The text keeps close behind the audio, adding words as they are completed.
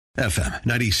FM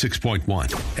 96.1,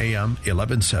 AM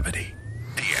 1170.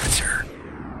 The Answer.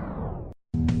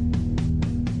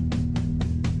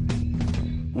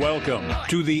 Welcome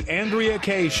to the Andrea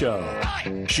Kaye Show.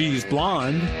 She's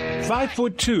blonde,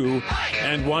 5'2",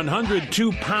 and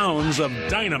 102 pounds of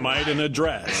dynamite in a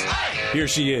dress. Here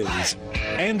she is,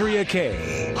 Andrea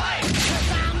Kaye.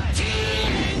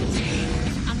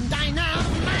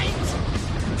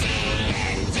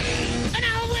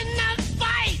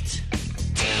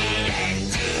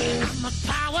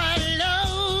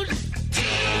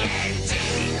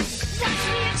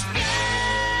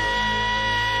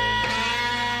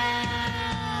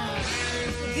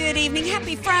 Good evening.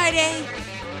 Happy Friday.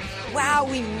 Wow,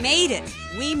 we made it.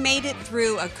 We made it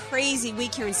through a crazy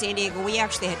week here in San Diego. We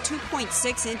actually had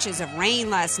 2.6 inches of rain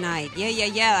last night.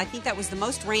 Yeah. I think that was the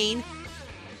most rain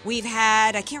we've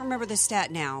had. I can't remember the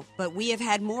stat now, but we have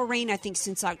had more rain, I think,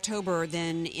 since October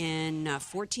than in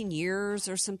 14 years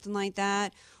or something like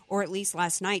that. Or at least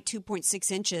last night,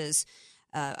 2.6 inches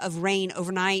of rain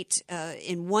overnight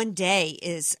in one day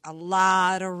is a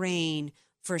lot of rain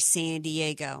for San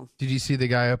Diego. Did you see the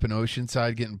guy up in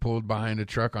Oceanside getting pulled behind a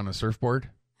truck on a surfboard?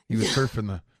 He was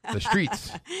surfing the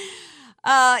streets.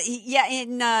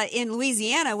 In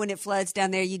Louisiana, when it floods down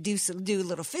there, you do a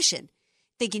little fishing,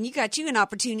 thinking you got an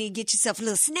opportunity to get yourself a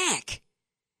little snack,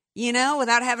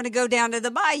 without having to go down to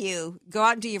the bayou. Go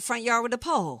out into your front yard with a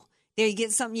pole. There you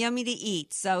get something yummy to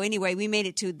eat. So anyway, we made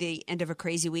it to the end of a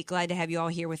crazy week. Glad to have you all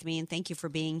here with me, and thank you for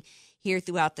being here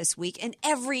throughout this week and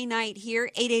every night here,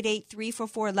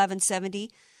 888-344-1170.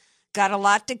 Got a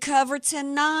lot to cover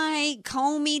tonight.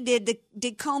 Comey, did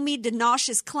Comey, the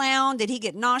nauseous clown, did he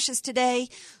get nauseous today?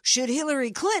 Should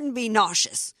Hillary Clinton be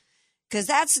nauseous? Because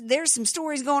there's some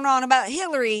stories going on about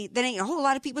Hillary that ain't a whole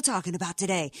lot of people talking about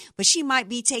today. But she might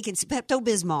be taking some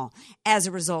Pepto-Bismol as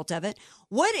a result of it.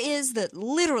 What is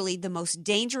literally the most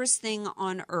dangerous thing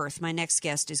on earth? My next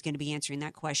guest is going to be answering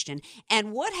that question.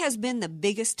 And what has been the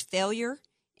biggest failure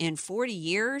in 40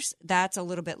 years? That's a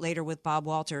little bit later with Bob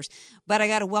Walters. But I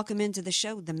got to welcome into the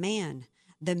show the man,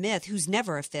 the myth, who's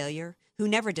never a failure, who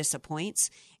never disappoints.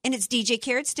 And it's DJ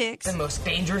Carrot Sticks. The most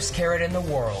dangerous carrot in the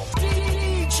world.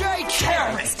 DJ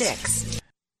Carrot Sticks.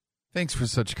 Thanks for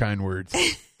such kind words.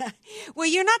 Well,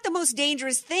 you're not the most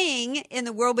dangerous thing in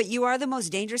the world, but you are the most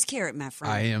dangerous carrot, my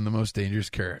friend. I am the most dangerous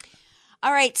carrot.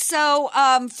 All right. So,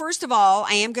 first of all,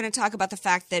 I am going to talk about the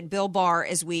fact that Bill Barr,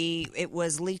 it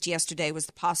was leaked yesterday, was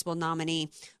the possible nominee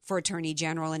for Attorney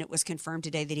General, and it was confirmed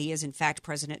today that he is, in fact,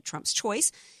 President Trump's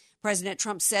choice. President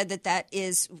Trump said that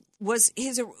was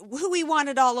who he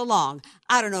wanted all along.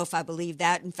 I don't know if I believe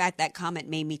that. In fact, that comment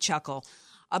made me chuckle.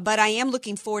 But I am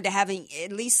looking forward to having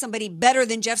at least somebody better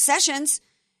than Jeff Sessions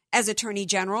as Attorney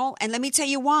General. And let me tell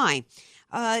you why.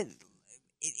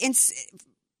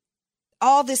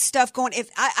 All this stuff going,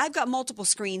 I've got multiple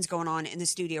screens going on in the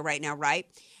studio right now, right?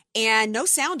 And no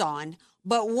sound on.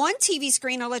 But one TV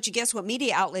screen, I'll let you guess what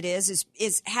media outlet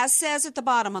says at the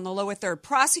bottom on the lower third,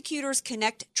 prosecutors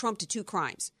connect Trump to 2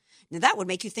 crimes. Now, that would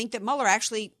make you think that Mueller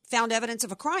actually found evidence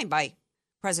of a crime by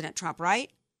President Trump, right?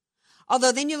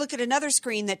 Although then you look at another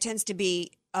screen that tends to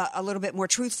be a little bit more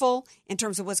truthful in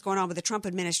terms of what's going on with the Trump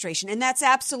administration. And that's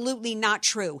absolutely not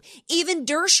true. Even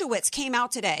Dershowitz came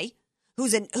out today,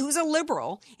 who's a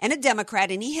liberal and a Democrat,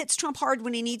 and he hits Trump hard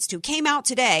when he needs to, came out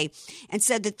today and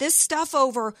said that this stuff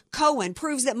over Cohen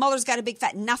proves that Mueller's got a big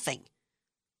fat nothing.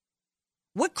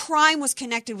 What crime was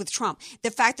connected with Trump?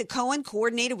 The fact that Cohen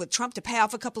coordinated with Trump to pay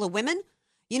off a couple of women?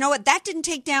 You know what? That didn't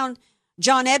take down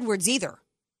John Edwards either.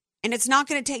 And it's not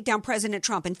going to take down President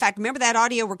Trump. In fact, remember that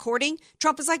audio recording?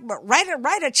 Trump is like,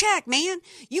 write a check, man.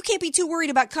 You can't be too worried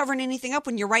about covering anything up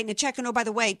when you're writing a check. And oh, by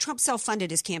the way, Trump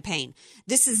self-funded his campaign.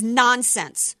 This is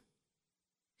nonsense.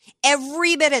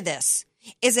 Every bit of this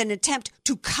is an attempt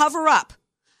to cover up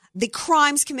the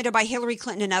crimes committed by Hillary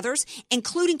Clinton and others,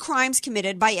 including crimes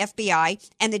committed by FBI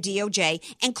and the DOJ,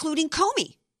 including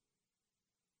Comey.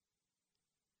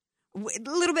 A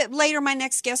little bit later, my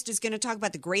next guest is going to talk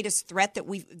about the greatest threat that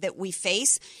we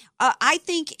face. I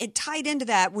think it tied into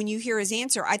that when you hear his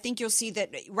answer. I think you'll see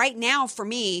that right now for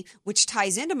me, which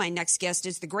ties into my next guest,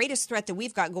 is the greatest threat that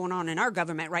we've got going on in our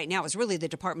government right now is really the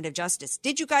Department of Justice.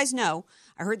 Did you guys know,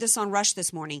 I heard this on Rush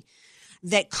this morning,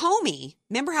 that Comey,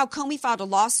 remember how Comey filed a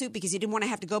lawsuit because he didn't want to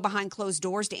have to go behind closed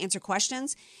doors to answer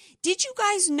questions? Did you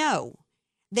guys know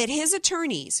that his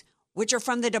attorneys, which are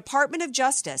from the Department of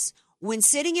Justice, when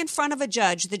sitting in front of a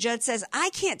judge, the judge says,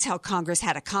 I can't tell Congress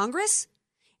how to Congress.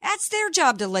 That's their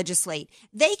job to legislate.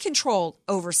 They control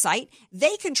oversight.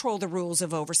 They control the rules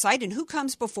of oversight and who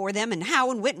comes before them and how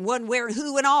and when, where, and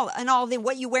who and all the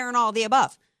what you wear and all the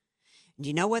above. Do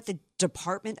you know what the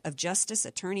Department of Justice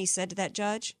attorney said to that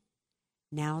judge?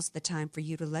 now's the time for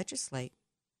you to legislate.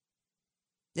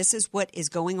 This is what is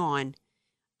going on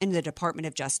in the Department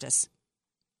of Justice.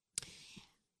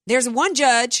 There's one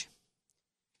judge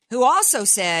who also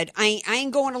said, I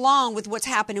ain't going along with what's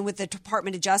happening with the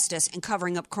Department of Justice and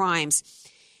covering up crimes.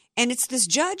 And it's this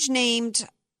judge named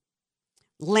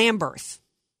Lamberth.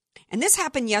 And this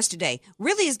happened yesterday.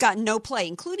 Really has gotten no play,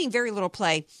 including very little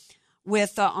play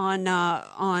with on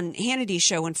Hannity's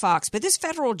show and Fox. But this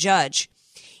federal judge,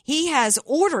 he has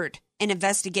ordered an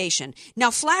investigation. Now,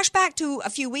 flashback to a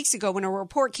few weeks ago when a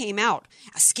report came out,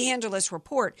 a scandalous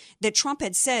report that Trump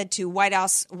had said to White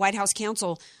House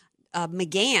counsel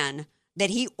McGahn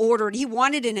that he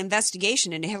wanted an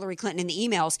investigation into Hillary Clinton and the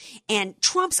emails, and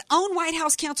Trump's own White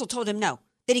House counsel told him no,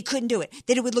 that he couldn't do it,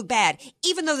 that it would look bad,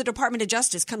 even though the Department of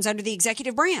Justice comes under the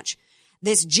executive branch.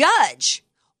 This judge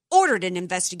ordered an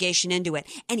investigation into it,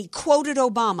 and he quoted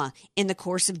Obama in the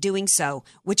course of doing so,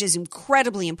 which is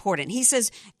incredibly important. He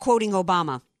says, quoting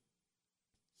Obama,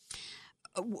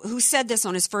 who said this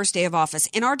on his first day of office,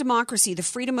 "In our democracy, the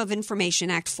Freedom of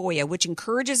Information Act, FOIA, which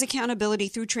encourages accountability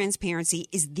through transparency,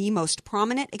 is the most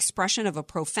prominent expression of a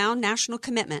profound national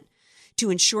commitment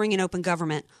to ensuring an open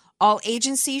government. All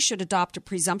agencies should adopt a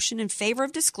presumption in favor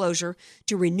of disclosure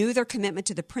to renew their commitment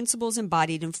to the principles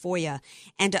embodied in FOIA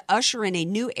and to usher in a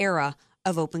new era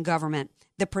of open government.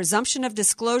 The presumption of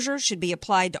disclosure should be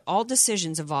applied to all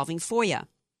decisions involving FOIA."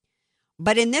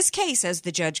 But in this case, as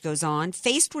the judge goes on,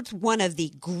 faced with one of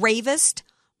the gravest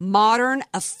modern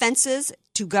offenses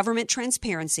to government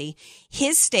transparency,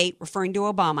 his state, referring to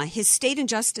Obama, his state and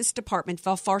Justice Department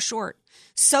fell far short.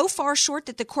 So far short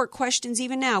that the court questions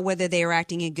even now whether they are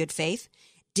acting in good faith.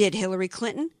 Did Hillary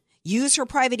Clinton use her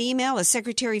private email as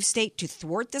Secretary of State to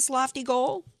thwart this lofty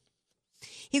goal?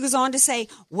 He goes on to say,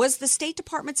 was the State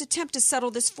Department's attempt to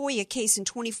settle this FOIA case in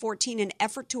 2014 an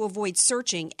effort to avoid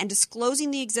searching and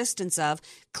disclosing the existence of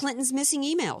Clinton's missing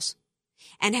emails?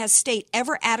 And has State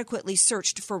ever adequately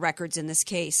searched for records in this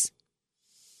case?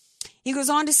 He goes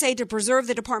on to say, to preserve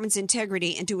the department's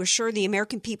integrity and to assure the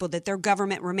American people that their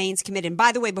government remains committed. And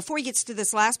by the way, before he gets to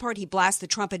this last part, he blasts the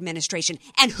Trump administration.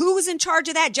 And who was in charge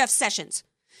of that? Jeff Sessions.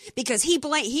 Because he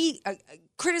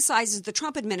criticizes the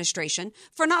Trump administration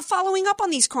for not following up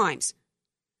on these crimes.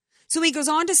 So he goes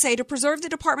on to say, to preserve the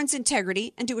department's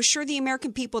integrity and to assure the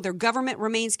American people their government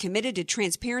remains committed to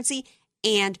transparency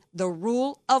and the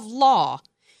rule of law,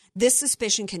 this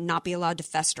suspicion cannot be allowed to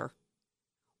fester.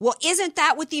 Well, isn't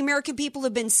that what the American people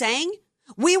have been saying?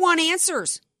 We want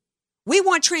answers. We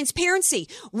want transparency.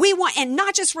 We want, and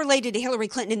not just related to Hillary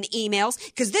Clinton and the emails,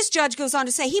 because this judge goes on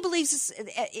to say he believes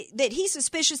that he's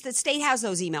suspicious that State has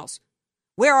those emails.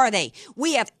 Where are they?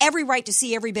 We have every right to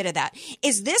see every bit of that.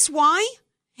 Is this why?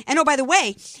 And oh, by the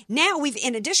way, now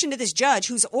in addition to this judge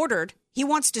who's ordered, he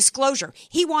wants disclosure.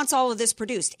 He wants all of this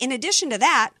produced. In addition to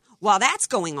that, while that's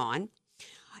going on,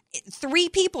 3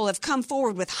 people have come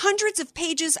forward with hundreds of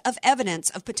pages of evidence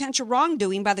of potential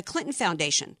wrongdoing by the Clinton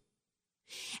Foundation.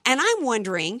 And I'm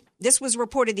wondering, this was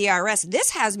reported to the IRS,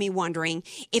 this has me wondering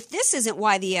if this isn't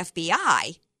why the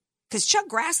FBI, because Chuck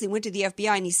Grassley went to the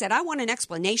FBI and he said, I want an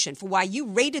explanation for why you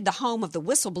raided the home of the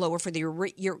whistleblower for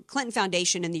your Clinton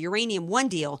Foundation and the Uranium One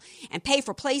deal and pay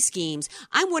for play schemes.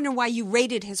 I'm wondering why you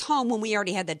raided his home when we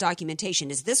already had that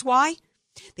documentation. Is this why?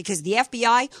 Because the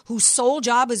FBI, whose sole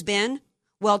job has been,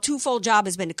 twofold job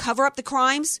has been to cover up the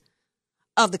crimes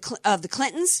of the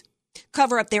Clintons,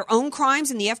 cover up their own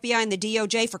crimes in the FBI and the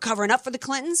DOJ for covering up for the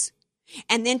Clintons,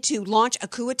 and then to launch a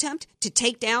coup attempt to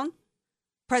take down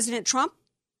President Trump.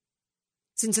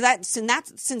 Since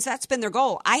that's been their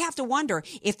goal, I have to wonder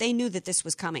if they knew that this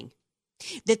was coming,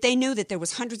 that they knew that there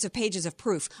was hundreds of pages of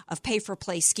proof of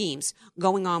pay-for-play schemes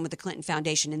going on with the Clinton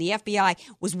Foundation, and the FBI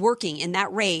was working in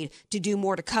that raid to do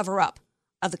more to cover up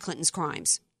of the Clintons'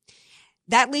 crimes.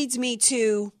 That leads me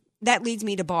to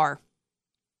Barr.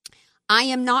 I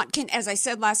am not, as I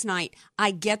said last night,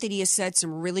 I get that he has said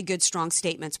some really good, strong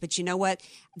statements, but you know what?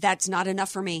 That's not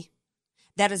enough for me.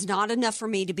 That is not enough for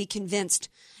me to be convinced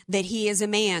that he is a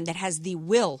man that has the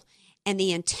will and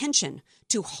the intention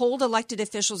to hold elected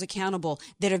officials accountable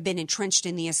that have been entrenched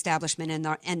in the establishment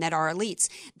and that are elites.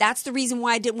 That's the reason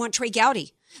why I didn't want Trey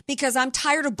Gowdy, because I'm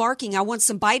tired of barking. I want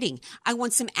some biting. I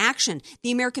want some action.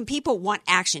 The American people want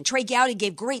action. Trey Gowdy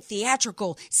gave great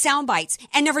theatrical sound bites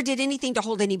and never did anything to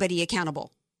hold anybody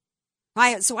accountable.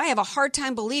 So I have a hard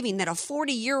time believing that a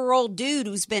 40-year-old dude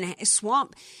who's been a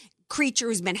swamp creature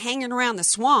who's been hanging around the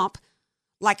swamp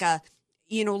like a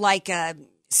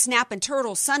snapping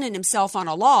turtle sunning himself on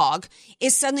a log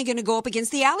is suddenly going to go up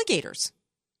against the alligators.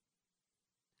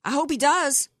 I hope he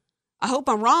does. I hope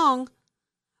I'm wrong.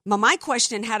 But my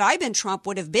question, had I been Trump,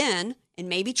 would have been, and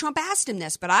maybe Trump asked him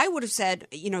this, but I would have said,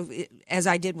 as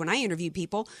I did when I interviewed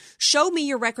people, show me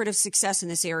your record of success in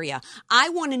this area. I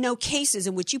want to know cases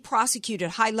in which you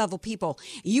prosecuted high-level people.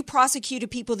 You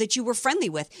prosecuted people that you were friendly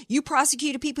with. You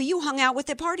prosecuted people you hung out with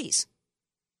at parties.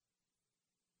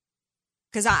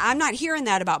 Because I'm not hearing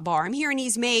that about Barr. I'm hearing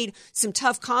he's made some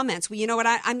tough comments. Well, you know what?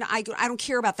 I don't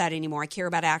care about that anymore. I care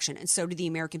about action, and so do the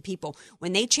American people.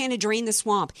 When they chanted "drain the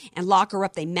swamp" and lock her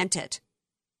up, they meant it.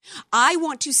 I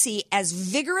want to see as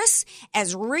vigorous,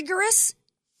 as rigorous,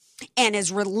 and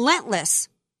as relentless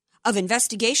of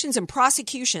investigations and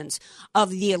prosecutions of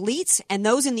the elites and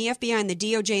those in the FBI and the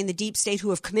DOJ and the deep state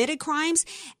who have committed crimes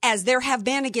as there have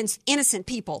been against innocent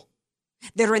people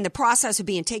that are in the process of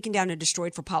being taken down and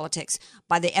destroyed for politics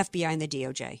by the FBI and the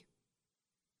DOJ.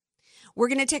 We're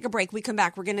going to take a break. We come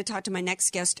back. We're going to talk to my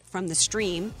next guest from the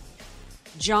stream,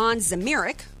 John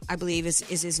Zamirik, I believe is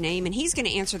his name, and he's going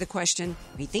to answer the question,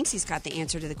 or he thinks he's got the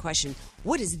answer to the question,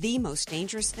 what is the most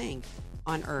dangerous thing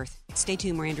on Earth? Stay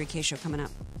tuned. More Andrea Kaye Show coming up.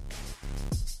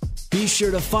 Be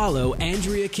sure to follow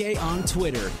Andrea Kaye on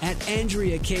Twitter at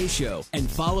Andrea Kaye Show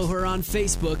and follow her on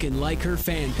Facebook and like her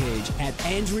fan page at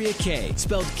Andrea Kaye,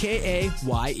 spelled Kaye.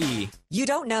 You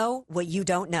don't know what you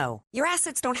don't know. Your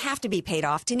assets don't have to be paid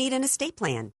off to need an estate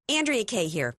plan. Andrea Kaye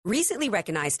here. Recently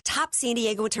recognized top San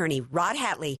Diego attorney Rod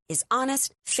Hatley is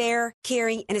honest, fair,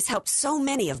 caring, and has helped so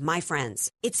many of my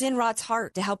friends. It's in Rod's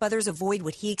heart to help others avoid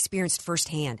what he experienced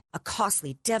firsthand, a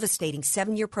costly, devastating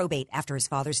 7-year probate after his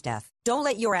father's death. Don't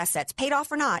let your assets, paid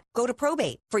off or not, go to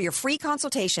probate. For your free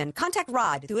consultation, contact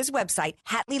Rod through his website,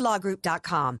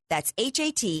 HatleyLawGroup.com. That's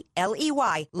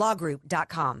HATLEY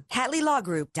lawgroup.com.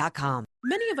 HatleyLawGroup.com.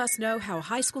 Many of us know how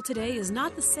high school today is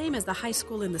not the same as the high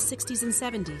school in the 60s and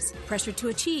 70s. Pressure to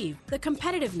achieve, the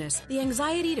competitiveness, the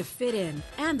anxiety to fit in,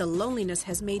 and the loneliness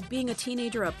has made being a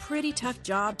teenager a pretty tough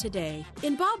job today.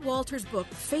 In Bob Walter's book,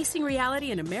 Facing Reality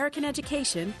in American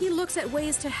Education, he looks at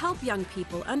ways to help young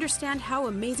people understand how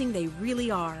amazing they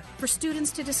really are, for students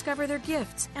to discover their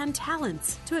gifts and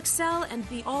talents, to excel and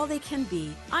be all they can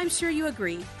be. I'm sure you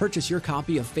agree. Purchase your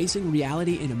copy of Facing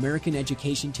Reality in American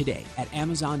Education today at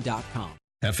Amazon.com.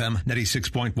 FM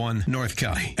 96.1 North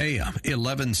County, AM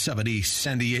 1170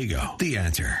 San Diego. The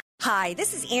Answer. Hi,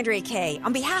 this is Andrea Kaye.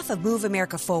 On behalf of Move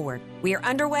America Forward, we are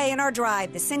underway in our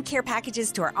drive to send care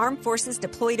packages to our armed forces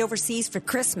deployed overseas for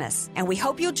Christmas, and we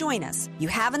hope you'll join us. You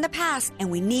have in the past,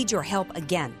 and we need your help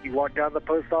again. You walk down the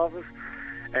post office,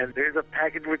 and there's a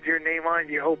package with your name on it.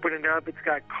 You open it up. It's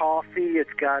got coffee.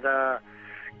 It's got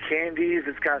candies.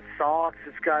 It's got socks.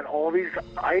 It's got all these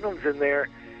items in there.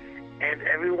 And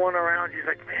everyone around you's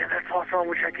like, man, that's awesome. I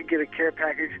wish I could get a care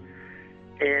package.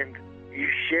 And you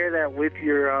share that with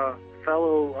your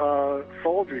fellow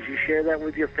soldiers. You share that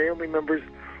with your family members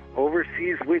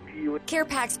overseas with you. Care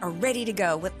packs are ready to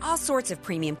go with all sorts of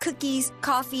premium cookies,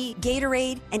 coffee,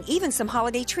 Gatorade, and even some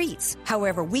holiday treats.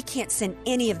 However, we can't send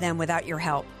any of them without your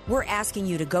help. We're asking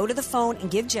you to go to the phone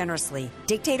and give generously,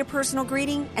 dictate a personal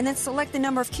greeting, and then select the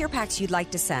number of care packs you'd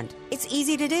like to send. It's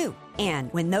easy to do.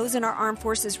 And when those in our armed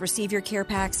forces receive your care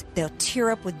packs, they'll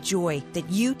tear up with joy that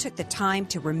you took the time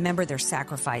to remember their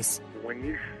sacrifice. When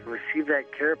you receive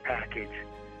that care package,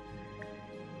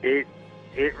 it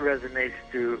resonates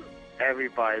to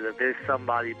everybody that there's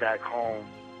somebody back home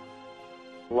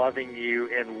loving you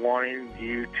and wanting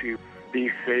you to be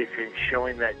safe and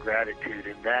showing that gratitude.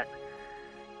 And that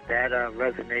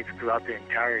resonates throughout the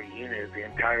entire unit, the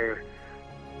entire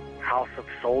house of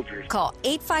soldiers. Call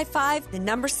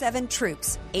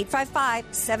 855-7-TROOPS,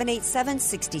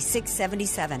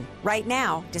 855-787-6677. Right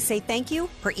now, to say thank you,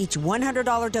 for each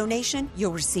 $100 donation,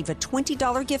 you'll receive a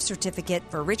 $20 gift certificate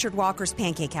for Richard Walker's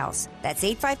Pancake House. That's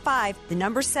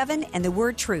 855-7 and the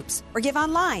word troops, or give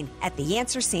online at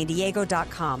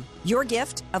theanswersandiego.com. Your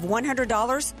gift of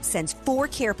 $100 sends 4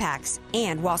 care packs,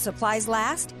 and while supplies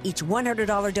last, each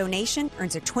 $100 donation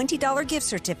earns a $20 gift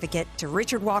certificate to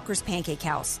Richard Walker's Pancake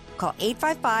House. Call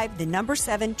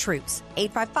 855-7-TROOPS,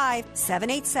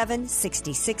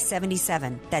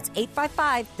 855-787-6677. That's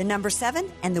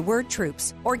 855-7 and the word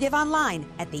troops, or give online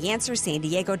at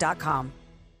theanswersandiego.com.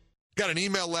 Got an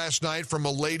email last night from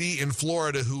a lady in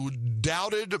Florida who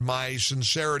doubted my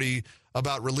sincerity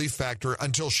about Relief Factor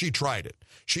until she tried it.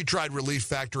 She tried Relief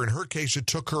Factor. In her case, it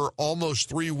took her almost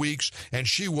 3 weeks, and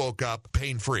she woke up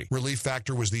pain-free. Relief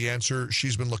Factor was the answer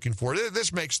she's been looking for.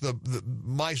 This makes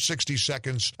my 60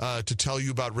 seconds to tell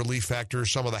you about Relief Factor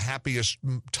some of the happiest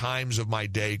times of my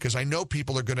day, because I know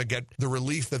people are going to get the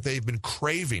relief that they've been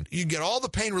craving. You get all the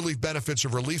pain relief benefits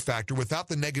of Relief Factor without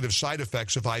the negative side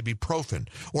effects of ibuprofen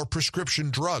or prescription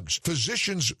drugs.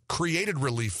 Physicians created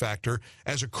Relief Factor Factor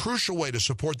as a crucial way to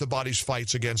support the body's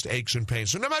fights against aches and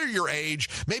pains. So no matter your age,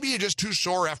 maybe you're just too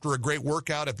sore after a great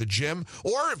workout at the gym,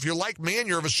 or if you're like me and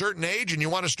you're of a certain age and you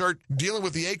want to start dealing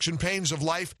with the aches and pains of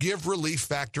life, give Relief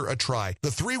Factor a try. The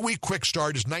 3-week quick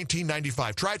start is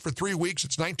 $19.95. Try it for 3 weeks.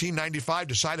 It's $19.95.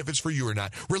 Decide if it's for you or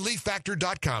not.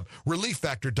 ReliefFactor.com.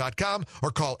 ReliefFactor.com,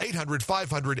 or call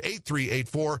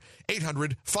 800-500-8384.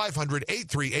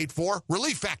 800-500-8384.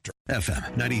 Relief Factor.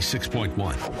 FM 96.1,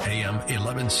 AM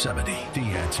 1170. The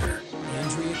Answer.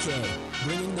 Andrea Kaye,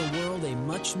 bringing the world a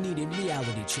much-needed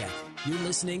reality check. You're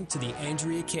listening to The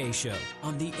Andrea Kaye Show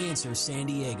on The Answer San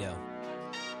Diego.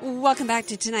 Welcome back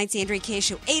to tonight's Andrea Kaye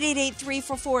Show,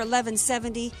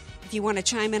 888-344-1170. If you want to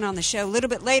chime in on the show, a little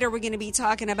bit later, we're going to be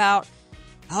talking about,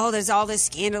 there's all this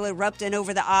scandal erupting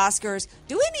over the Oscars.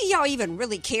 Do any of y'all even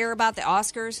really care about the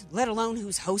Oscars, let alone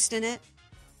who's hosting it?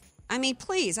 I mean,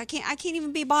 please, I can't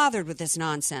even be bothered with this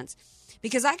nonsense,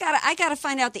 because I gotta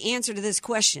find out the answer to this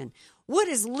question. What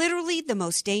is literally the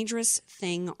most dangerous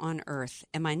thing on earth?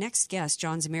 And my next guest,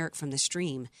 John Zemerick from The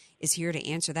Stream, is here to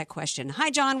answer that question.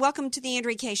 Hi, John. Welcome to the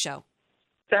Andrea Kaye Show.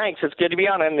 Thanks. It's good to be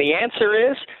on. And the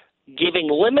answer is giving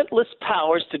limitless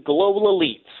powers to global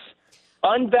elites,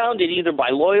 unbounded either by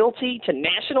loyalty to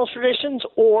national traditions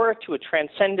or to a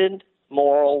transcendent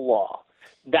moral law.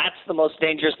 That's the most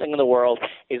dangerous thing in the world,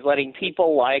 is letting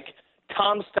people like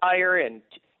Tom Steyer and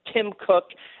Tim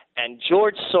Cook and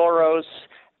George Soros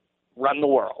run the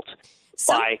world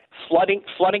by flooding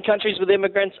countries with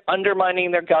immigrants, undermining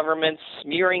their governments,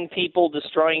 smearing people,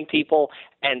 destroying people,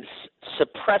 and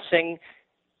suppressing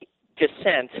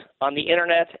dissent on the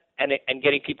internet and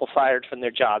getting people fired from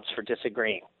their jobs for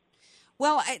disagreeing.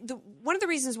 Well, one of the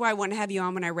reasons why I want to have you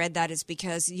on when I read that is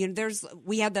because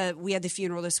we had the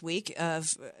funeral this week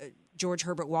of George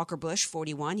Herbert Walker Bush,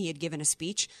 41. He had given a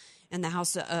speech in the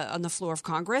House on the floor of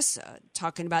Congress,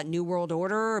 talking about New World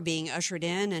Order being ushered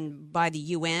in and by the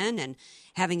UN and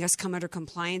having us come under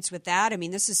compliance with that. I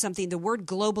mean, this is something, the word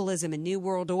globalism and New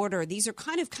World Order, these are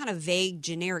kind of vague,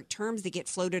 generic terms that get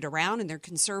floated around, and they're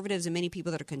conservatives and many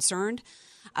people that are concerned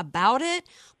about it.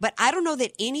 But I don't know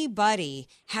that anybody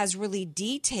has really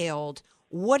detailed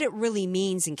what it really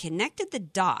means and connected the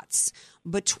dots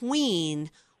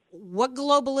between what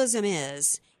globalism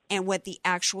is and what the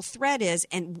actual threat is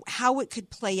and how it could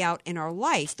play out in our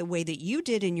life, the way that you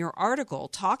did in your article,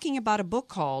 talking about a book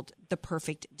called The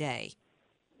Perfect Day.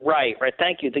 Right.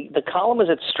 Thank you. The column is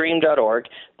at stream.org.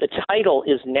 The title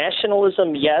is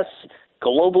Nationalism, Yes,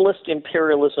 Globalist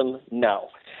Imperialism, No.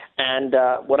 And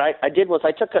what I did was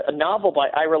I took a novel by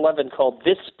Ira Levin called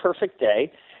This Perfect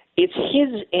Day. It's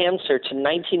his answer to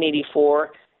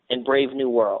 1984 and Brave New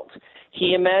World.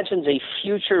 He imagines a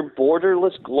future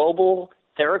borderless global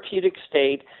therapeutic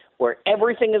state where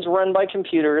everything is run by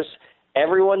computers,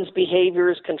 everyone's behavior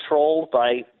is controlled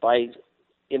by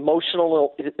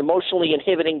emotionally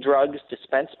inhibiting drugs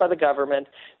dispensed by the government.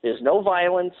 There's no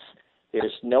violence,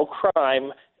 there's no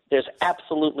crime, there's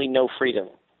absolutely no freedom.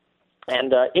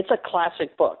 And it's a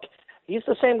classic book. He's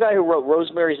the same guy who wrote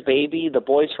Rosemary's Baby, The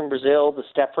Boys from Brazil, The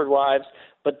Stepford Wives.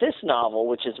 But this novel,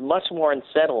 which is much more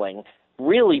unsettling,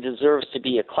 really deserves to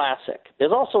be a classic.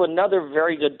 There's also another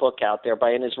very good book out there by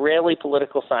an Israeli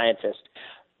political scientist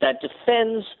that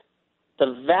defends the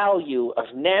value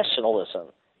of nationalism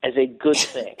as a good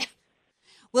thing.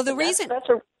 Well, the reason...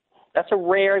 That's a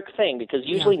rare thing, because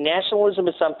usually nationalism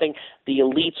is something the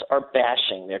elites are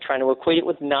bashing. They're trying to equate it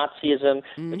with Nazism.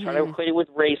 They're trying to equate it with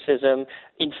racism.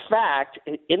 In fact,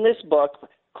 in this book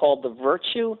called The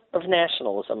Virtue of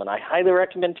Nationalism, and I highly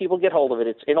recommend people get hold of it.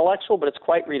 It's intellectual, but it's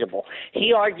quite readable.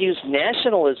 He argues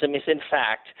nationalism is, in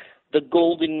fact, the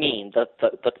golden mean, the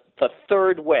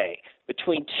third way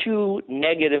between two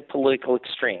negative political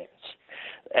extremes.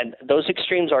 And those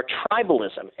extremes are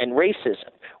tribalism and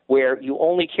racism, where you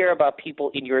only care about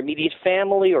people in your immediate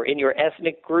family or in your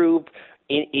ethnic group,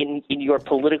 in your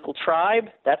political tribe.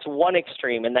 That's one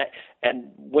extreme. And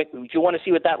if you want to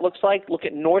see what that looks like, look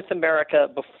at North America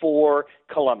before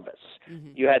Columbus.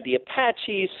 You had the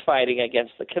Apaches fighting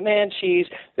against the Comanches.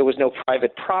 There was no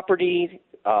private property.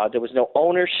 There was no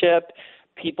ownership.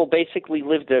 People basically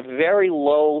lived at a very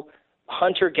low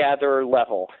hunter-gatherer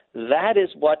level. That is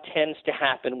what tends to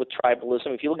happen with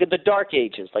tribalism. If you look at the Dark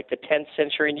Ages, like the 10th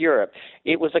century in Europe,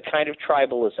 it was a kind of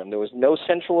tribalism. There was no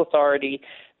central authority.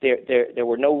 There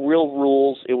were no real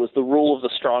rules. It was the rule of the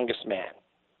strongest man.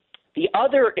 The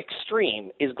other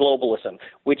extreme is globalism,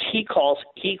 which he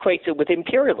equates it with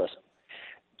imperialism.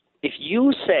 If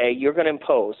you say you're going to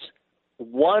impose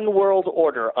one world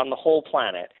order on the whole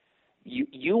planet,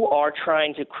 you are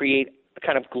trying to create a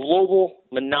kind of global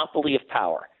monopoly of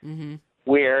power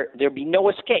where there be no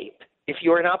escape. if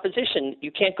you're in opposition,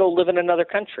 you can't go live in another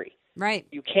country. Right.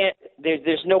 You can't.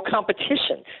 There's no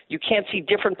competition. You can't see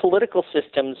different political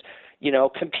systems,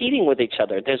 competing with each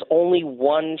other. There's only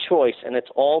one choice, and it's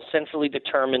all centrally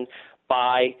determined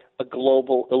by a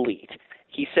global elite.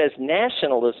 He says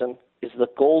nationalism is the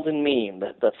golden mean,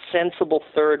 the sensible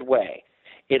third way.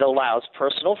 It allows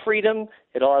personal freedom.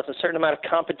 It allows a certain amount of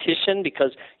competition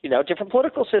because, different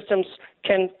political systems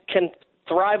can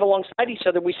thrive alongside each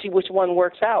other. We see which one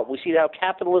works out. We see how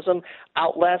capitalism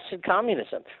outlasted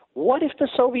communism. What if the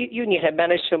Soviet Union had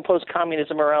managed to impose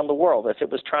communism around the world as it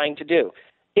was trying to do?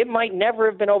 It might never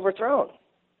have been overthrown.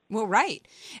 Well, right.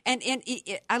 And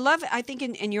I think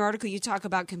in your article you talk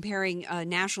about comparing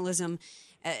nationalism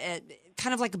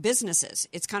kind of like businesses.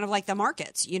 It's kind of like the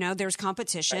markets. There's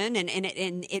competition, right.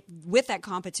 and it with that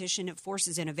competition, it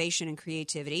forces innovation and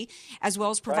creativity, as well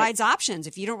as provides options.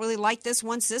 If you don't really like this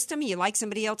one system, you like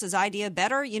somebody else's idea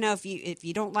better. If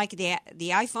you don't like the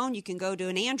iPhone, you can go to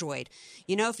an Android.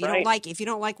 If you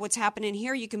don't like what's happening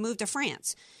here, you can move to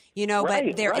France.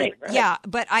 But yeah.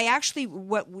 But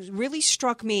what really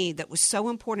struck me that was so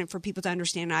important for people to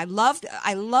understand, and I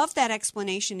loved that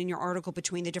explanation in your article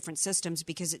between the different systems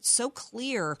because it's so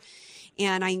clear.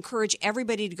 And I encourage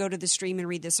everybody to go to the stream and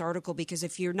read this article because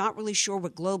if you're not really sure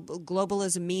what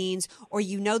globalism means, or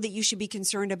that you should be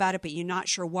concerned about it, but you're not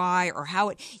sure why or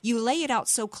how you lay it out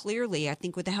so clearly, I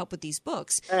think, with the help of these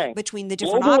books between the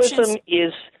different options.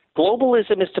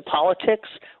 Globalism is to politics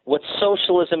what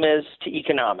socialism is to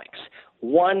economics.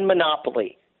 One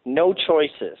monopoly, no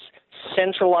choices,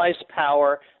 centralized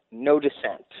power, no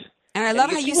dissent. And I love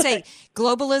how you say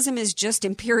globalism is just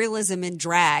imperialism in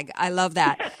drag. I love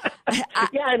that.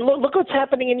 Yeah, and look what's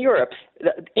happening in Europe.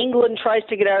 England tries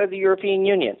to get out of the European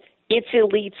Union. Its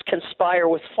elites conspire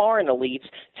with foreign elites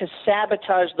to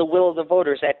sabotage the will of the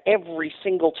voters at every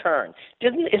single turn.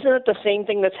 Isn't it the same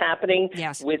thing that's happening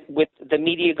with the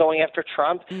media going after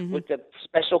Trump, with the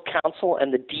special counsel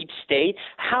and the deep state?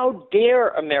 How dare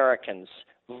Americans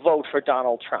vote for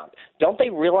Donald Trump? Don't they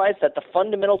realize that the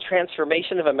fundamental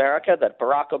transformation of America that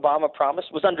Barack Obama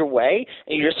promised was underway,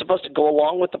 and you're supposed to go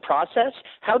along with the process?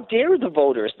 How dare the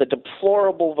voters, the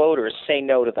deplorable voters, say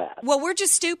no to that? Well, we're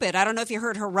just stupid. I don't know if you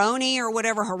heard Hirono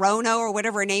or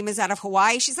whatever her name is out of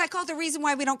Hawaii. She's like, the reason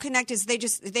why we don't connect is they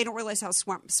don't realize how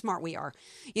smart we are.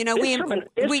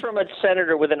 From a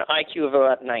senator with an IQ of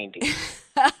about 90.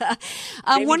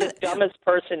 Maybe the dumbest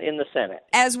person in the Senate.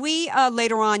 As we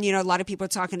later on, a lot of people are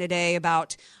talking today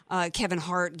about Kevin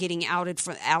Hart getting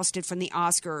ousted from the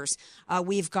Oscars.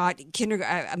 We've got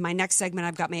my next segment.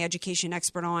 I've got my education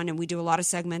expert on, and we do a lot of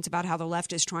segments about how the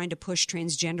left is trying to push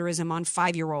transgenderism on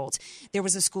 5-year-olds. There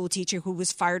was a school teacher who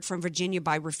was fired from Virginia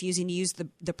by refusing to use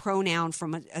the pronoun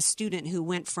from a student who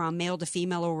went from male to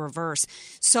female or reverse.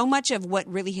 So much of what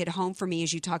really hit home for me,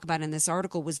 as you talk about in this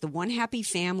article, was the one happy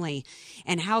family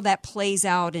and how that plays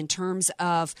out in terms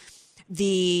of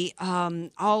the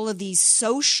all of these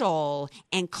social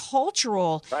and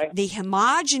cultural, the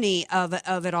homogeny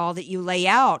of it all that you lay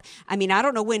out. I mean, I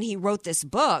don't know when he wrote this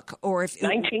book, or if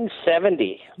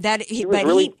 1970. He was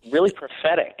really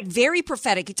prophetic. Very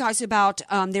prophetic. He talks about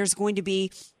there's going to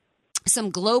be some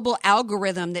global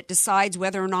algorithm that decides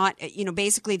whether or not,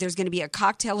 basically there's going to be a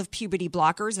cocktail of puberty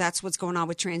blockers. That's what's going on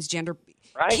with transgender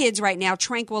kids right now.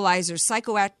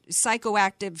 Tranquilizers,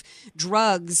 psychoactive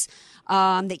drugs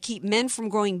that keep men from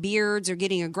growing beards or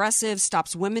getting aggressive,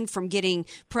 stops women from getting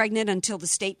pregnant until the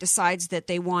state decides that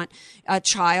they want a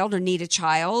child or need a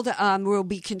child. Will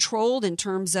be controlled in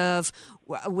terms of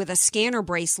with a scanner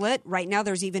bracelet. Right now,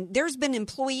 there's been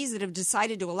employees that have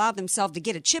decided to allow themselves to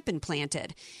get a chip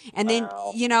implanted. And then,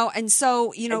 and you know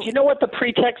what the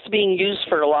pretext being used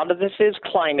for a lot of this is?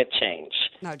 Climate change.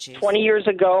 20 years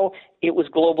ago, it was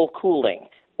global cooling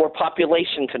or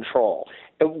population control.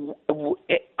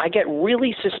 I get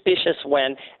really suspicious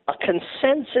when a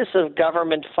consensus of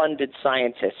government-funded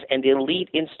scientists and elite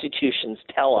institutions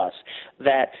tell us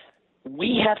that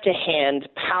we have to hand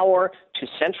power to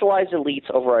centralized elites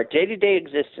over our day-to-day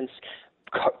existence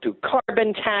through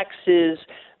carbon taxes,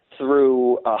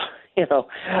 through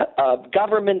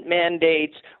government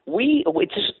mandates.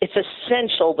 It's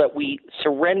essential that we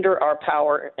surrender our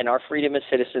power and our freedom as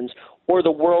citizens, or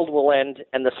the world will end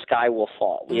and the sky will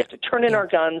fall. We have to turn in our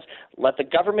guns, let the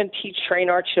government train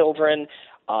our children.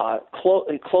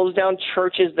 close down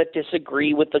churches that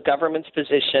disagree with the government's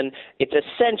position. It's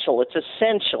essential. It's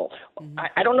essential. Mm-hmm.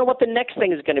 I don't know what the next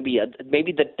thing is going to be.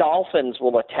 Maybe the dolphins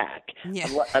will attack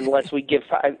unless we give.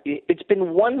 It's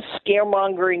been one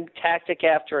scaremongering tactic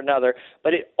after another,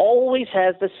 but it always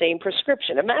has the same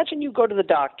prescription. Imagine you go to the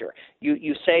doctor.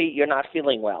 You say you're not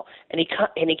feeling well, and he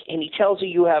tells you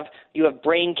you have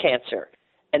brain cancer,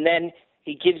 and then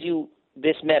he gives you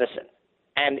this medicine,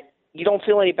 and you don't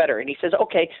feel any better. And he says,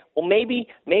 okay, well, maybe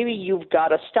you've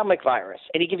got a stomach virus.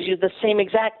 And he gives you the same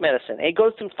exact medicine. And he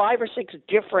goes through 5 or 6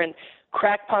 different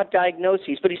crackpot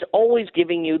diagnoses, but he's always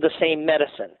giving you the same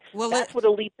medicine. Well, that's what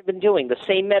elites have been doing. The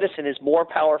same medicine is more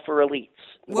power for elites.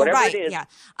 Well, Whatever right, it is, yeah.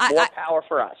 more power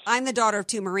for us. I'm the daughter of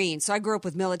 2 Marines, so I grew up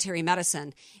with military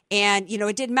medicine. And,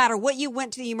 it didn't matter what you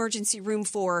went to the emergency room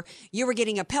for. You were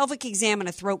getting a pelvic exam and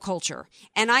a throat culture.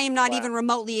 And I am not even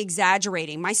remotely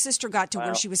exaggerating. My sister got to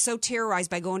where she was so terrorized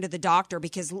by going to the doctor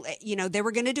because, they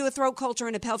were going to do a throat culture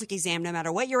and a pelvic exam no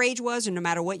matter what your age was or no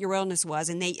matter what your illness was.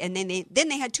 And then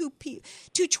they had two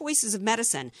choices of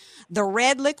medicine, the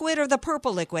red liquid or the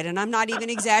purple liquid. And I'm not even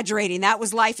exaggerating. That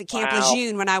was life at Camp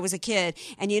Lejeune when I was a kid.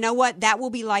 And you know what? That will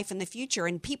be life in the future.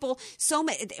 And people,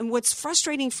 and what's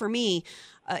frustrating for me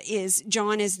is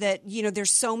that,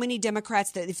 there's so many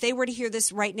Democrats that if they were to hear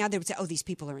this right now, they would say, oh, these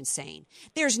people are insane.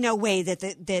 There's no way that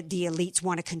the elites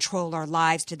want to control our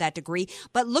lives to that degree.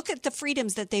 But look at the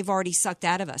freedoms that they've already sucked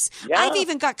out of us. Yeah. I've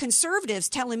even got conservatives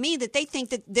telling me that they think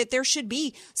that there should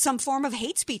be some form of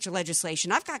hate speech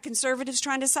legislation. I've got conservatives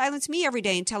trying to silence me every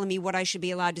day and telling me what I should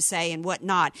be allowed to say and what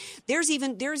not. There's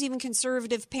even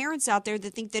conservative parents out there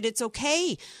that think that it's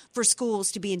okay for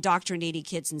schools to be indoctrinating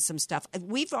kids and some stuff.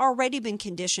 We've already been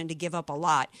conditioned to give up a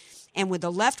lot. And with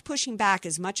the left pushing back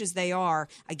as much as they are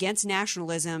against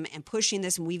nationalism and pushing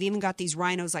this, and we've even got these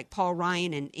rhinos like Paul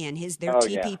Ryan and their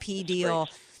TPP deal.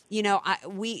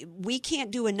 We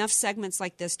can't do enough segments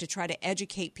like this to try to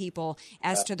educate people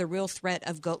as to the real threat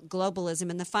of globalism.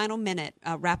 In the final minute,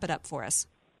 wrap it up for us.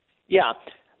 Yeah,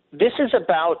 this is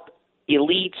about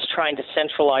elites trying to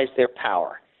centralize their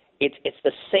power. It's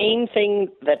the same thing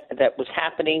that was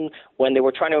happening when they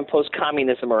were trying to impose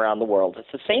communism around the world.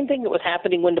 It's the same thing that was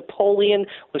happening when Napoleon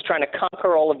was trying to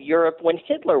conquer all of Europe, when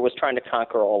Hitler was trying to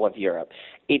conquer all of Europe.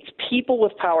 It's people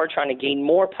with power trying to gain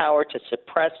more power to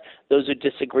suppress those who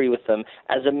disagree with them.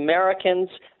 As Americans,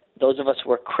 those of us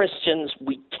who are Christians,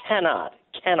 we cannot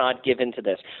give into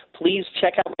this. Please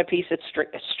check out my piece at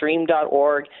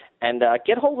stream.org and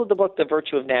get hold of the book, The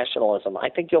Virtue of Nationalism. I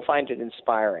think you'll find it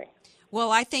inspiring. Well,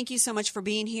 I thank you so much for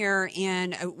being here,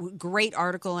 and a great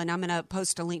article, and I'm going to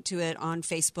post a link to it on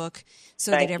Facebook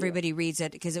so that everybody reads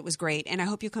it because it was great, and I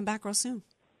hope you come back real soon.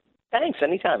 Thanks.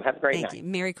 Anytime. Have a great night. Thank you.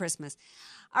 Merry Christmas.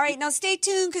 All right, now stay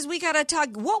tuned because we got to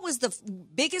talk. What was the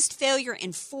biggest failure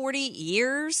in 40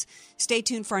 years? Stay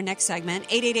tuned for our next segment,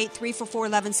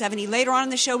 888-344-1170. Later on in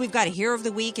the show, we've got a Hero of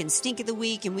the Week and Stink of the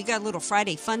Week, and we got a little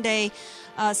Friday Fun Day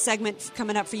segment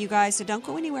coming up for you guys, so don't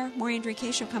go anywhere. More Andrea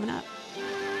Kaye Show coming up.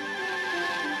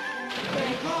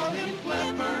 They call him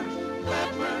clever,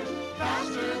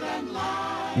 faster than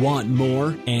light. Want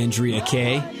more Andrea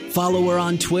Kaye? Follow her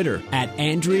on Twitter at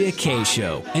Andrea Kaye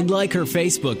Show and like her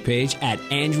Facebook page at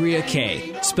Andrea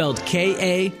Kaye, spelled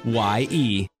Kaye.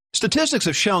 Statistics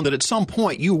have shown that at some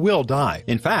point you will die.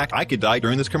 In fact, I could die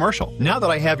during this commercial. Now that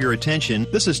I have your attention,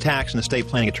 this is tax and estate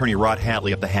planning attorney Rod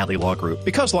Hatley of the Hatley Law Group.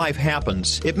 Because life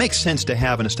happens, it makes sense to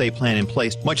have an estate plan in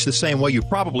place, much the same way you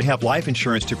probably have life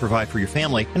insurance to provide for your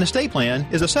family. An estate plan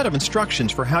is a set of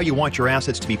instructions for how you want your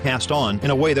assets to be passed on in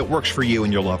a way that works for you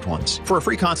and your loved ones. For a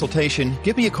free consultation,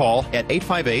 give me a call at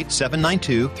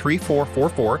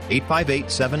 858-792-3444,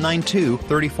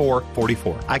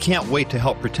 858-792-3444. I can't wait to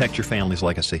help protect your family's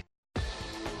legacy.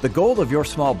 The goal of your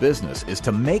small business is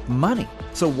to make money.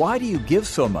 So why do you give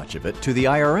so much of it to the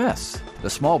IRS? The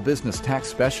small business tax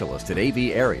specialists at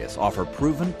AV Arias offer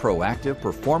proven, proactive,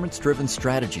 performance-driven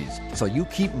strategies so you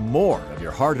keep more of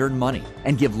your hard-earned money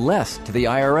and give less to the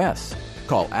IRS.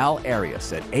 Call Al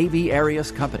Arias at AV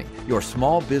Arias Company, your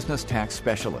small business tax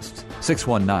specialists.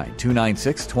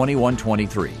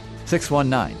 619-296-2123.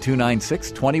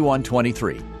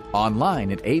 619-296-2123.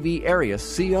 Online at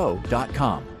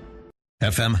avariasco.com.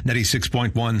 FM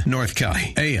 96.1 North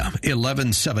County, AM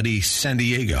 1170 San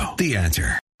Diego. The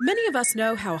Answer. Many of us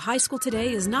know how high school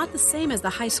today is not the same as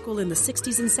the high school in the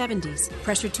 60s and 70s.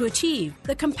 Pressure to achieve,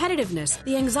 the competitiveness,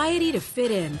 the anxiety to fit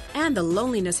in, and the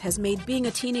loneliness has made being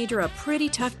a teenager a pretty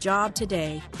tough job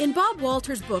today. In Bob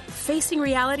Walter's book, Facing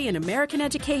Reality in American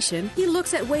Education, he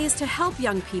looks at ways to help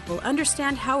young people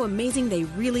understand how amazing they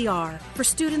really are, for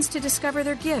students to discover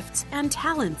their gifts and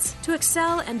talents, to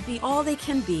excel and be all they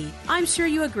can be. I'm sure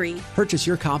you agree. Purchase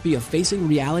your copy of Facing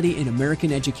Reality in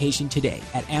American Education today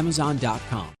at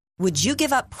Amazon.com. Would you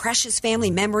give up precious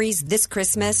family memories this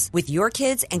Christmas with your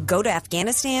kids and go to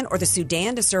Afghanistan or the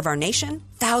Sudan to serve our nation?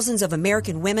 Thousands of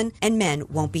American women and men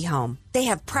won't be home. They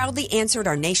have proudly answered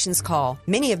our nation's call.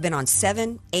 Many have been on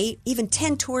 7, 8, even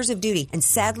 10 tours of duty. And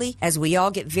sadly, as we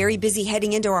all get very busy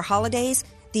heading into our holidays,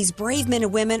 these brave men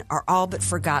and women are all but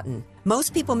forgotten.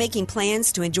 Most people making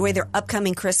plans to enjoy their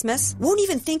upcoming Christmas won't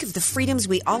even think of the freedoms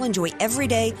we all enjoy every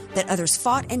day that others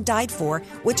fought and died for,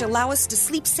 which allow us to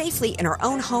sleep safely in our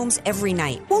own homes every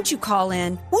night. Won't you call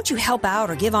in? Won't you help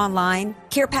out or give online?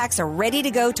 Care packs are ready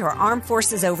to go to our armed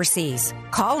forces overseas.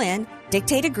 Call in,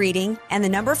 dictate a greeting, and the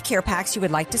number of care packs you would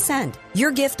like to send.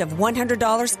 Your gift of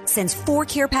 $100 sends 4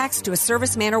 care packs to a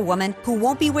serviceman or woman who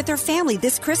won't be with their family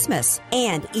this Christmas.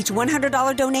 And each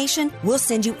 $100 donation will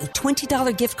send you a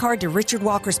 $20 gift card to Richard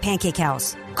Walker's Pancake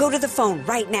House. Go to the phone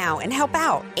right now and help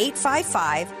out.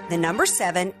 855, the number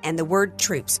 7, and the word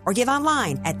troops. Or give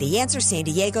online at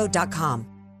theanswersandiego.com.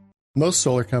 Most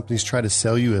solar companies try to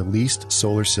sell you a leased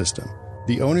solar system.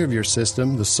 The owner of your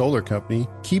system, the solar company,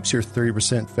 keeps your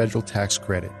 30% federal tax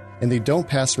credit, and they don't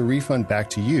pass a refund back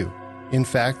to you. In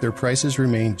fact, their prices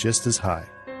remain just as high.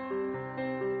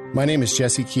 My name is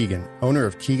Jesse Keegan, owner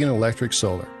of Keegan Electric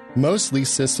Solar. Most lease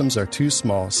systems are too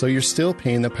small, so you're still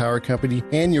paying the power company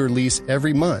and your lease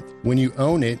every month. When you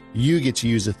own it, you get to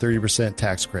use the 30%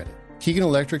 tax credit. Keegan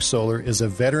Electric Solar is a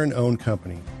veteran-owned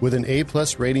company with an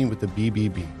A-plus rating with the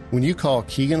BBB. When you call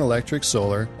Keegan Electric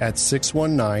Solar at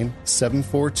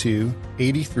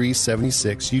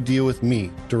 619-742-8376, you deal with me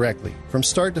directly. From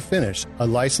start to finish, a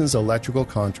licensed electrical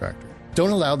contractor. Don't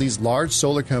allow these large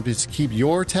solar companies to keep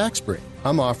your tax break.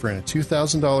 I'm offering a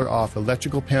 $2,000 off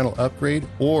electrical panel upgrade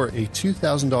or a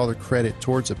 $2,000 credit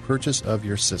towards the purchase of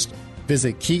your system.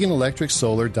 Visit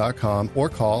KeeganElectricSolar.com or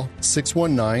call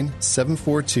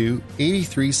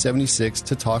 619-742-8376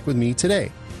 to talk with me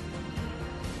today.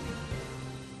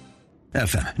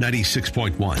 FM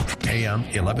 96.1, AM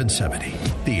 1170.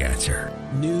 The Answer.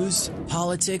 News,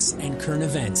 politics, and current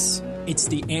events. It's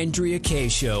the Andrea Kaye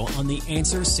Show on The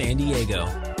Answer San Diego.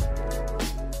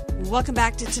 Welcome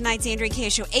back to tonight's Andrea Kaye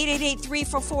Show.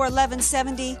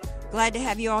 888-344-1170. Glad to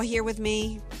have you all here with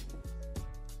me.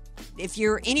 If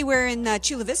you're anywhere in the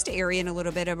Chula Vista area in a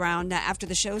little bit around after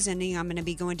the show's ending, I'm going to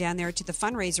be going down there to the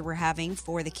fundraiser we're having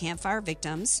for the campfire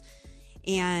victims.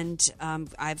 And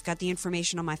I've got the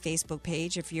information on my Facebook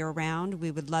page. If you're around,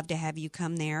 we would love to have you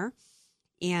come there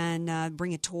and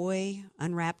bring a toy,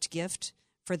 unwrapped gift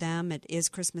for them. It is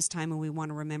Christmas time, and we want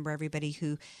to remember everybody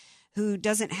who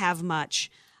doesn't have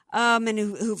much and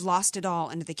who've lost it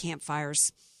all under the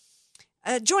campfires.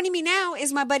 Joining me now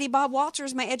is my buddy Bob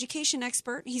Walters, my education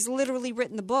expert. He's literally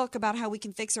written the book about how we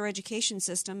can fix our education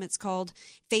system. It's called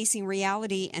Facing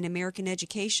Reality in American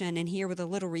Education, and here with a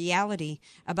little reality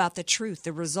about the truth,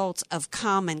 the results of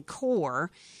Common Core,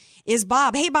 is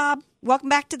Bob. Hey, Bob. Welcome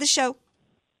back to the show.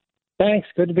 Thanks.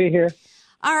 Good to be here.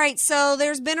 All right, so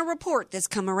there's been a report that's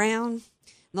come around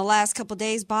in the last couple of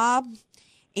days, Bob,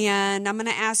 and I'm going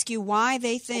to ask you why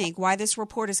this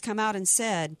report has come out and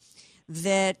said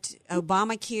that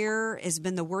Obamacare has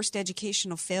been the worst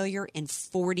educational failure in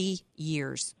 40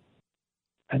 years.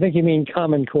 I think you mean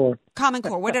Common Core. Common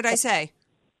Core. What did I say?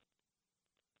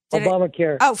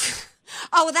 Obamacare. Oh,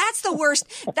 that's the worst.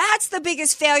 That's the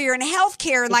biggest failure in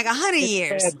healthcare in like 100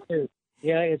 years. Bad too.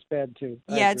 Yeah, it's bad too.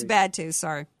 It's bad too.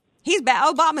 Sorry. He's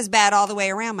bad. Obama's bad all the way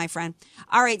around, my friend.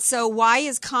 All right. So why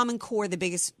is Common Core the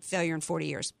biggest failure in 40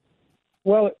 years?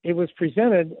 Well, it was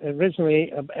presented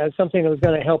originally as something that was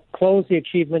going to help close the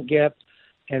achievement gap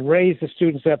and raise the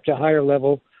students up to a higher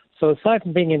level. So aside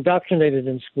from being indoctrinated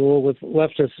in school with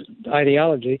leftist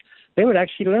ideology, they would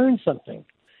actually learn something.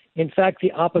 In fact,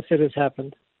 the opposite has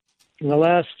happened. In the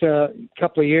last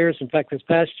couple of years, in fact, this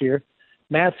past year,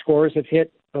 math scores have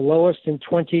hit the lowest in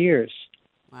 20 years.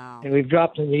 Wow. And we've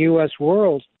dropped in the U.S.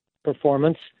 world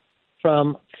performance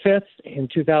from 5th in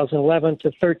 2011 to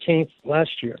 13th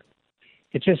last year.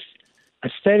 It's just a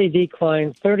steady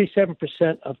decline. 37%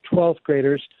 of 12th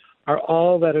graders are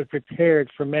all that are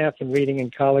prepared for math and reading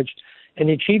in college, and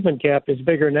the achievement gap is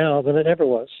bigger now than it ever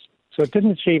was. So it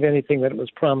didn't achieve anything that it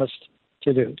was promised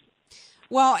to do.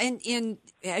 Well, and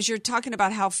as you're talking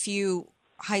about how few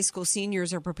high school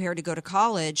seniors are prepared to go to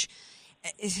college.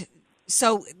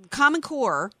 So Common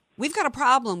Core, we've got a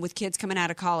problem with kids coming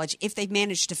out of college. If they've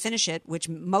managed to finish it, which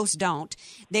most don't,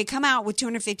 they come out with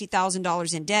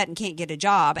 $250,000 in debt and can't get a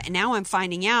job. And now I'm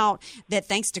finding out that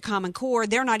thanks to Common Core,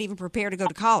 they're not even prepared to go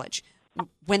to college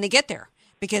when they get there,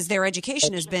 because their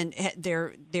education has been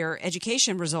their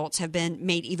education results have been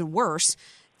made even worse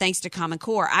thanks to Common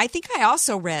Core. I think I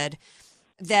also read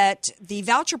that the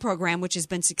voucher program, which has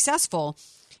been successful,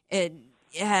 it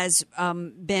has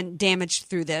been damaged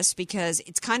through this, because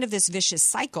it's kind of this vicious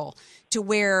cycle to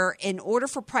where in order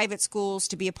for private schools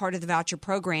to be a part of the voucher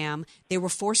program, they were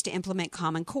forced to implement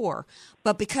Common Core.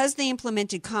 But because they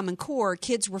implemented Common Core,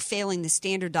 kids were failing the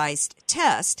standardized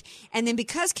test. And then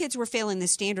because kids were failing the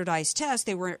standardized test,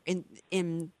 they were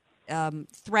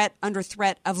under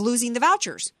threat of losing the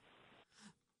vouchers.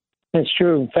 That's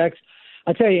true. In fact,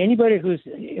 I'll tell you, anybody who's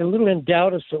a little in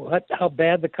doubt as to how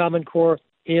bad the Common Core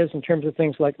is in terms of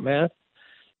things like math,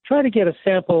 try to get a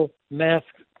sample math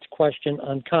question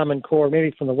on Common Core,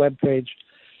 maybe from the webpage,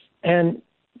 and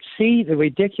see the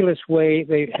ridiculous way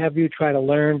they have you try to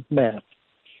learn math.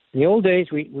 In the old days,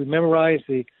 we memorized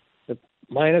the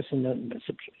minus and the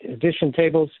addition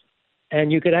tables,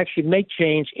 and you could actually make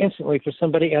change instantly for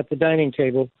somebody at the dining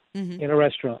table in a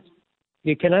restaurant.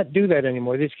 You cannot do that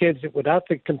anymore. These kids, without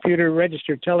the computer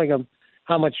register telling them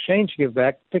how much change to give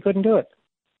back, they couldn't do it.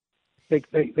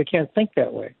 They can't think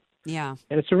that way. Yeah.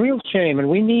 And it's a real shame. And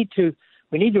we need to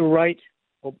write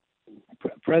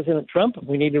President Trump,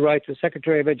 we need to write the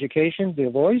Secretary of Education, the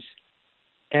voice,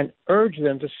 and urge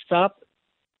them to stop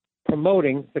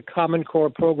promoting the Common Core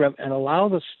program and allow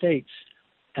the states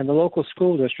and the local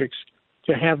school districts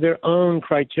to have their own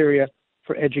criteria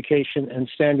for education and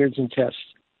standards and tests.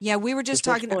 Yeah, we were just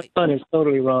talking. What's going on is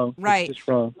totally wrong. Right. It's just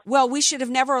wrong. Well, we should have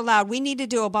never allowed. We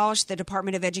needed to abolish the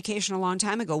Department of Education a long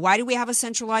time ago. Why do we have a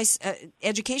centralized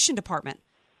education department?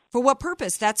 For what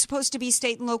purpose? That's supposed to be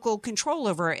state and local control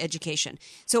over our education.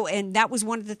 So, and that was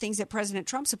one of the things that President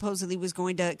Trump supposedly was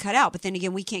going to cut out. But then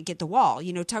again, we can't get the wall.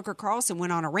 You know, Tucker Carlson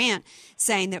went on a rant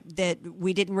saying that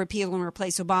we didn't repeal and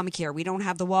replace Obamacare. We don't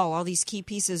have the wall. All these key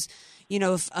pieces, you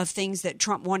know, of things that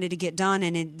Trump wanted to get done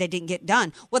and they didn't get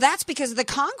done. Well, that's because of the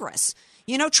Congress.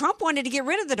 You know, Trump wanted to get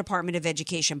rid of the Department of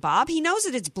Education, Bob. He knows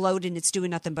that it's bloated and it's doing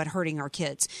nothing but hurting our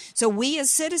kids. So we as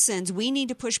citizens, we need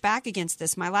to push back against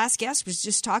this. My last guest was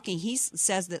just talking. He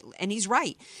says that, and he's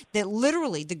right, that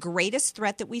literally the greatest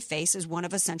threat that we face is one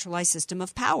of a centralized system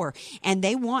of power. And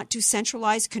they want to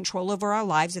centralize control over our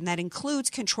lives, and that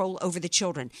includes control over the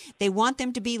children. They want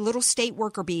them to be little state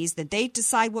worker bees, that they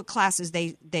decide what classes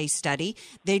they study.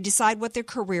 They decide what their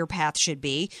career path should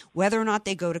be, whether or not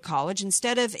they go to college,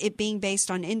 instead of it being based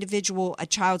on a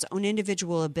child's own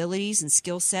individual abilities and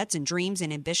skill sets and dreams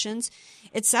and ambitions,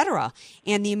 etc.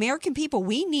 And the American people,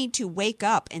 we need to wake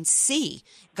up and see.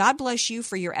 God bless you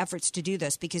for your efforts to do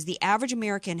this, because the average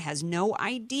American has no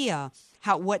idea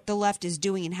what the left is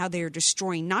doing and how they are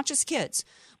destroying not just kids,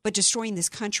 but destroying this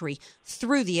country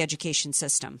through the education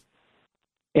system.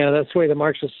 Yeah, that's the way the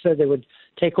Marxists said they would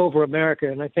take over America,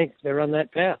 and I think they're on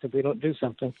that path if we don't do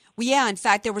something. Well, yeah, in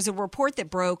fact, there was a report that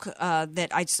broke that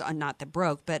I saw, not that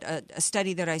broke, but a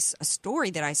story that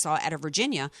I saw out of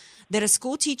Virginia, that a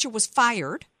school teacher was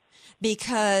fired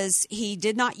because he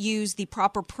did not use the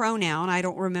proper pronoun. I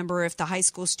don't remember if the high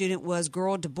school student was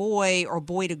girl to boy or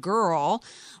boy to girl,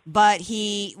 but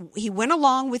he went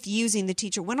along with using, the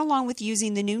teacher went along with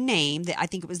using the new name, I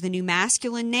think it was the new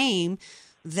masculine name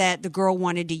that the girl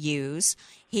wanted to use.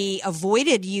 He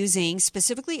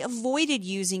specifically avoided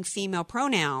using female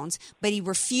pronouns, but he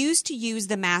refused to use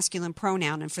the masculine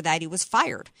pronoun, and for that he was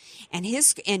fired. And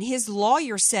his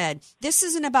lawyer said, this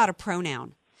isn't about a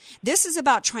pronoun. This is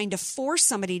about trying to force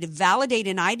somebody to validate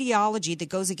an ideology that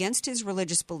goes against his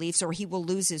religious beliefs, or he will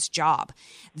lose his job.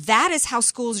 That is how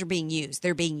schools are being used.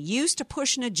 They're being used to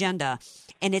push an agenda,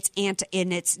 and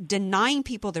it's denying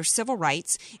people their civil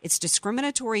rights. It's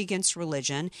discriminatory against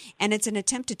religion, and it's an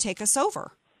attempt to take us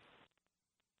over.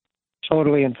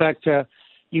 Totally. In fact,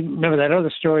 you remember that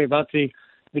other story about the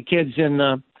kids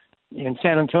in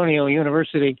San Antonio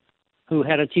University who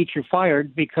had a teacher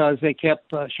fired because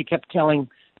she kept telling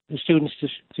the students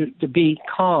to be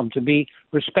calm, to be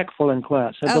respectful in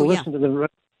class, and to listen to the.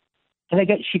 And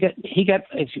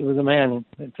it was a man,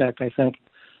 in fact, I think.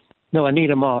 No,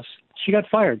 Anita Moss. She got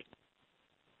fired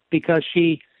because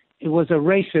it was a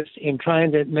racist in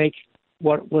trying to make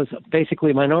what was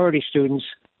basically minority students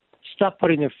stop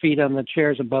putting their feet on the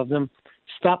chairs above them,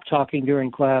 stop talking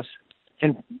during class,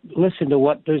 and listen to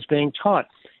what is being taught.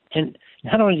 And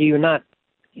not only do you not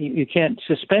you can't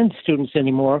suspend students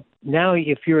anymore. Now,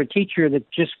 if you're a teacher that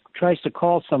just tries to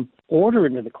call some order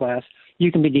into the class,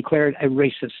 you can be declared a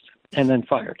racist and then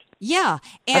fired. Yeah,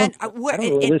 and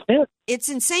it's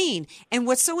insane. And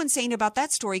what's so insane about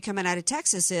that story coming out of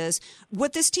Texas is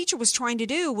what this teacher was trying to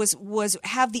do was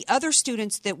have the other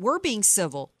students that were being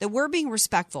civil, that were being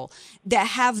respectful, that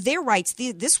have their rights.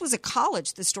 This was a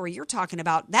college, the story you're talking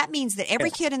about. That means that every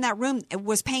kid in that room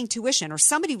was paying tuition, or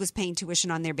somebody was paying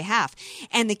tuition on their behalf.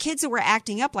 And the kids that were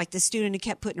acting up, like the student who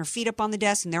kept putting her feet up on the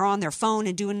desk and they're on their phone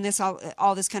and doing this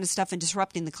all this kind of stuff and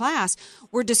disrupting the class,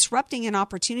 were disrupting an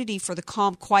opportunity for the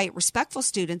calm, quiet, respectful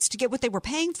students to get what they were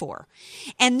paying for.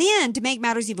 And then, to make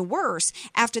matters even worse,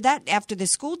 after the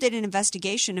school did an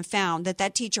investigation and found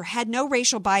that teacher had no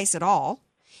racial bias at all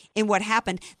in what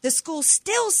happened, the school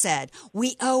still said,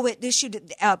 we owe it. They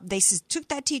took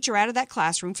that teacher out of that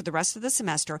classroom for the rest of the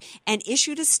semester and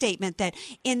issued a statement that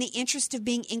in the interest of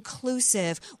being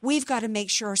inclusive, we've got to make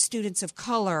sure our students of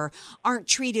color aren't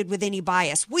treated with any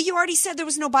bias. Well, you already said there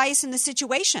was no bias in the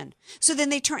situation. So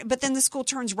then but then the school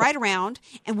turns right around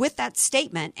and with that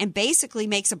statement and basically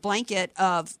makes a blanket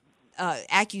of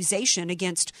accusation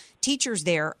against teachers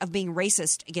there of being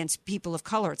racist against people of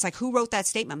color. It's like, who wrote that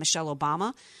statement? Michelle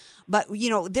Obama? But,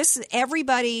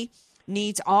 everybody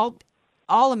needs all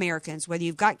Americans, whether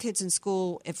you've got kids in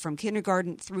school from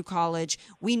kindergarten through college,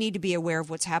 we need to be aware of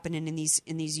what's happening in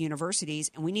these universities,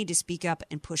 and we need to speak up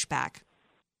and push back.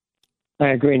 I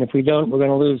agree. And if we don't, we're going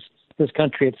to lose this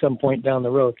country at some point down the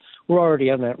road. We're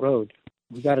already on that road.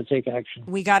 We got to take action.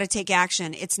 We got to take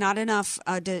action. It's not enough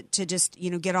to just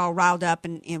get all riled up,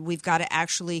 and we've got to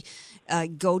actually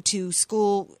go to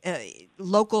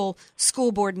local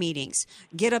school board meetings.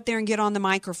 Get up there and get on the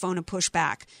microphone and push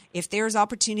back. If there's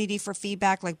opportunity for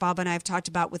feedback, like Bob and I have talked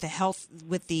about with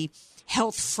the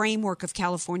health framework of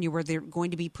California, where they're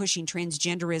going to be pushing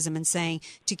transgenderism and saying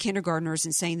to kindergartners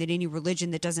and saying that any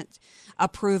religion that doesn't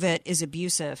approve it is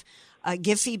abusive.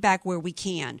 Give feedback where we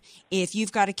can. If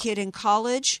you've got a kid in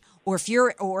college, or if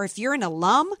you're an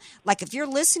alum, like if you're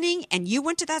listening and you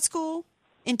went to that school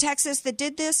in Texas that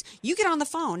did this, you get on the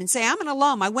phone and say, I'm an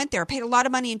alum. I went there. I paid a lot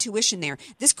of money in tuition there.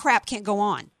 This crap can't go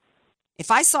on. If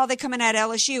I saw they coming at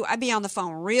LSU, I'd be on the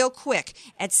phone real quick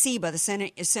at CEBA,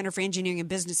 the Center for Engineering and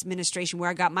Business Administration, where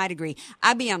I got my degree.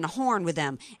 I'd be on the horn with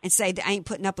them and say, I ain't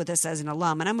putting up with this as an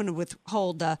alum, and I'm going to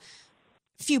withhold the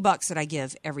few bucks that I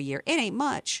give every year. It ain't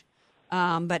much.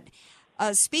 But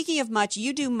speaking of much,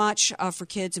 you do much for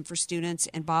kids and for students.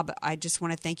 And Bob, I just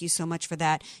want to thank you so much for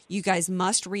that. You guys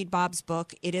must read Bob's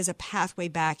book. It is a pathway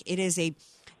back. It is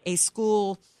a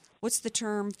school. What's the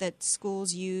term that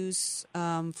schools use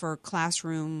for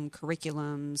classroom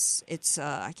curriculums? It's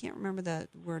I can't remember the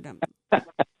word.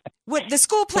 What the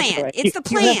school plan? Right. It's the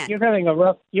plan. You're having a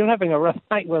rough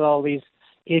night with all these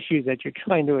issues that you're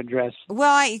trying to address.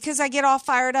 Well, because I get all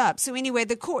fired up. So anyway,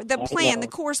 the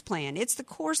course plan. It's the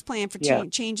course plan for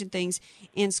changing things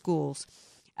in schools.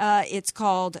 It's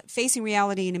called Facing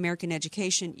Reality in American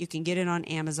Education. You can get it on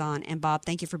Amazon. And Bob,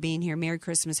 thank you for being here. Merry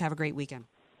Christmas. Have a great weekend.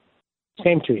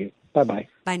 Same to you. Bye-bye.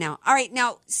 Bye now. All right,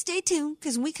 now stay tuned,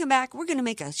 because when we come back, we're going to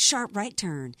make a sharp right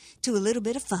turn to a little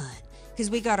bit of fun,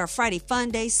 because we got our Friday Fun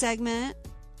Day segment.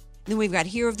 Then we've got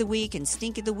Hero of the Week and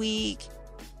Stink of the Week.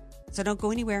 So don't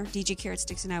go anywhere. DJ Carrot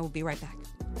Sticks and I will be right back.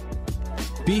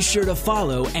 Be sure to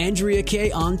follow Andrea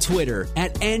Kaye on Twitter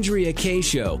at Andrea Kaye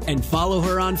Show, and follow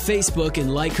her on Facebook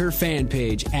and like her fan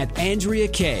page at Andrea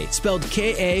Kaye, spelled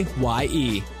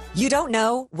Kaye. You don't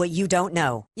know what you don't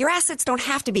know. Your assets don't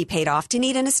have to be paid off to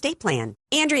need an estate plan.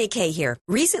 Andrea Kaye here.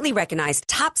 Recently recognized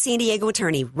top San Diego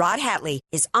attorney Rod Hatley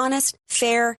is honest,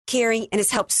 fair, caring, and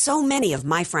has helped so many of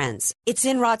my friends. It's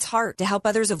in Rod's heart to help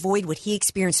others avoid what he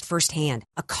experienced firsthand,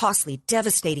 a costly,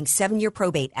 devastating 7-year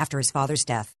probate after his father's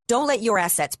death. Don't let your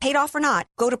assets, paid off or not,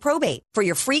 go to probate. For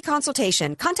your free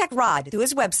consultation, contact Rod through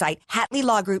his website,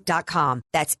 HatleyLawGroup.com.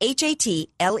 That's HATLEY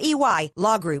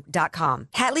lawgroup.com.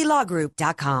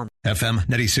 HatleyLawGroup.com. FM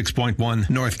 96.1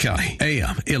 North County,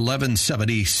 AM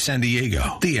 1170 San Diego.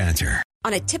 The Answer.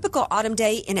 On a typical autumn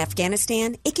day in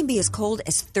Afghanistan, it can be as cold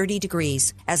as 30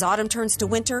 degrees. As autumn turns to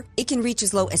winter, it can reach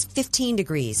as low as 15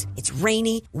 degrees. It's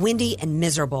rainy, windy, and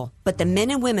miserable. But the men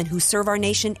and women who serve our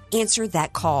nation answer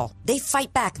that call. They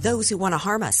fight back those who want to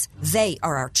harm us. They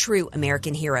are our true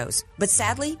American heroes. But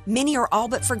sadly, many are all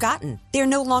but forgotten. They're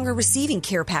no longer receiving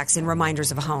care packs and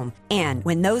reminders of home. And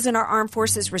when those in our armed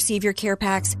forces receive your care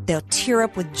packs, they'll tear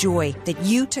up with joy that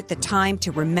you took the time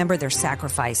to remember their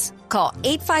sacrifice. Call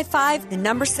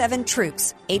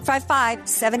 855-7-TROOPS,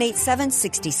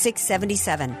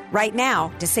 855-787-6677. Right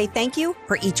now, to say thank you,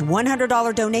 for each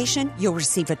 $100 donation, you'll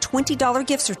receive a $20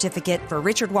 gift certificate for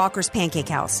Richard Walker's Pancake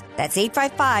House. That's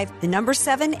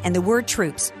 855-7 and the word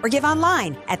TROOPS. Or give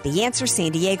online at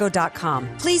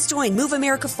theanswersandiego.com. Please join Move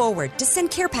America Forward to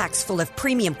send care packs full of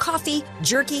premium coffee,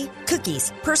 jerky,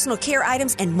 cookies, personal care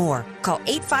items, and more. Call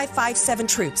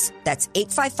 855-7-TROOPS. That's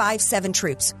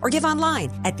 855-7-TROOPS. Or give online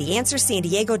at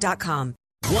theanswersandiego.com.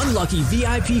 One lucky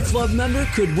VIP club member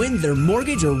could win their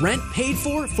mortgage or rent paid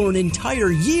for an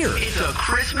entire year. It's a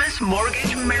Christmas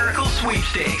Mortgage Miracle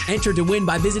Sweepstakes. Enter to win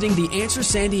by visiting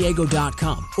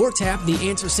theanswersandiego.com or tap the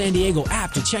Answer San Diego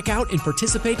app to check out and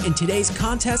participate in today's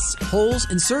contests, polls,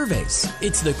 and surveys.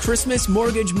 It's the Christmas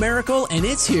Mortgage Miracle, and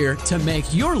it's here to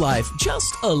make your life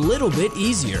just a little bit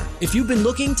easier. If you've been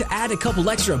looking to add a couple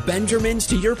extra Benjamins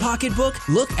to your pocketbook,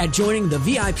 look at joining the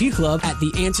VIP club at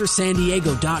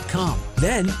theanswersandiego.com.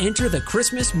 Then enter the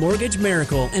Christmas Mortgage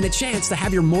Miracle and a chance to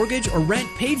have your mortgage or rent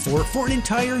paid for an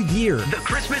entire year. The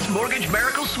Christmas Mortgage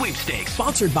Miracle Sweepstakes.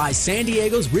 Sponsored by San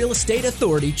Diego's Real Estate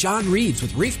Authority, John Reeves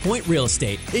with Reef Point Real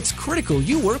Estate. It's critical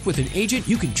you work with an agent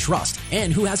you can trust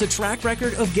and who has a track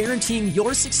record of guaranteeing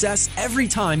your success every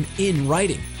time in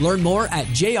writing. Learn more at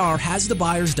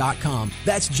jrhasthebuyers.com.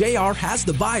 That's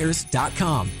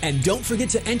jrhasthebuyers.com. And don't forget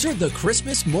to enter the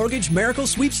Christmas Mortgage Miracle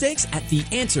Sweepstakes at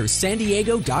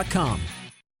theanswersandiego.com.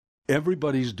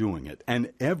 Everybody's doing it,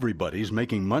 and everybody's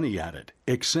making money at it,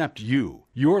 except you.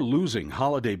 You're losing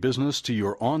holiday business to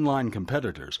your online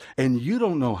competitors, and you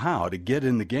don't know how to get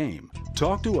in the game.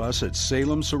 Talk to us at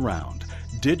Salem Surround,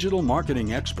 digital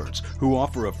marketing experts who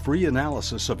offer a free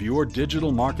analysis of your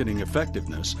digital marketing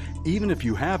effectiveness, even if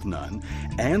you have none,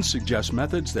 and suggest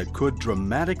methods that could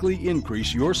dramatically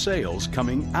increase your sales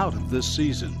coming out of this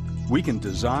season. We can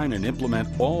design and implement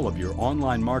all of your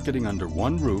online marketing under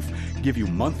one roof, give you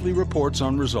monthly reports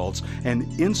on results, and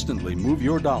instantly move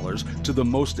your dollars to the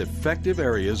most effective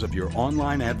areas of your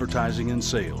online advertising and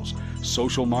sales.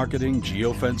 Social marketing,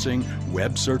 geofencing,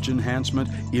 web search enhancement,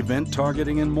 event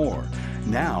targeting, and more.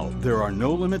 Now, there are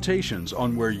no limitations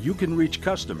on where you can reach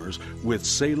customers with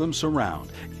Salem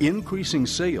Surround, increasing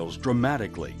sales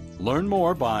dramatically. Learn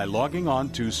more by logging on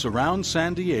to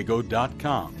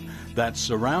surroundsandiego.com. That's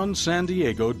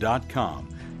surroundsandiego.com,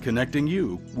 connecting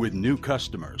you with new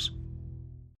customers.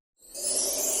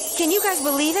 Can you guys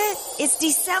believe it? It's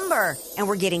December, and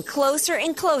we're getting closer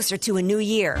and closer to a new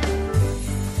year.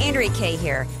 Andrea Kaye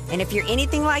here, and if you're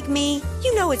anything like me,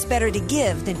 you know it's better to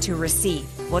give than to receive.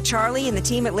 Well, Charlie and the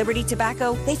team at Liberty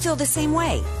Tobacco, they feel the same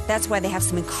way. That's why they have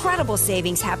some incredible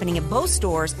savings happening at both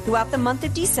stores throughout the month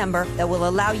of December that will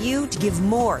allow you to give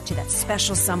more to that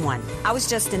special someone. I was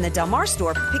just in the Del Mar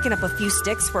store picking up a few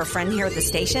sticks for a friend here at the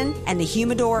station, and the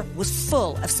humidor was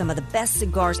full of some of the best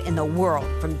cigars in the world,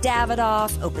 from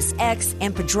Davidoff, Opus X,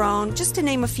 and Padron, just to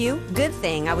name a few. Good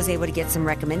thing I was able to get some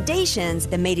recommendations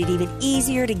that made it even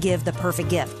easier to give the perfect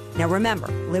gift. Now remember,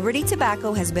 Liberty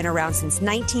Tobacco has been around since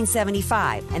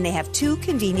 1975, and they have two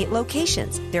convenient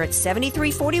locations. They're at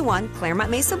 7341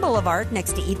 Claremont Mesa Boulevard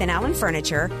next to Ethan Allen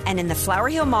Furniture, and in the Flower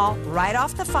Hill Mall right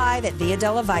off the 5 at Via de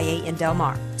la Valle in Del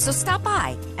Mar. So stop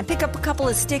by and pick up a couple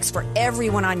of sticks for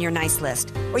everyone on your nice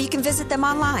list, or you can visit them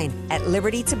online at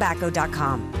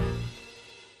libertytobacco.com.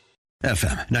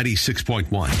 FM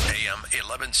 96.1, AM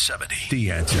 1170.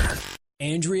 The Answer.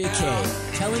 Andrea Kaye,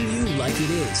 telling you like it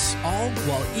is, all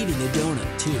while eating a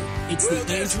donut, too. It's the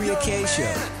Andrea Kaye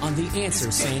Show on The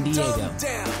Answer San Diego.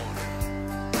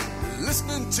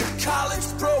 Listening to college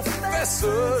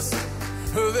professors,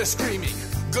 they're screaming,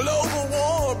 global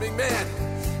warming, man.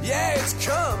 Yeah, it's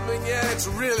coming, yeah, it's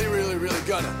really, really, really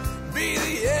gonna be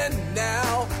the end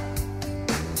now.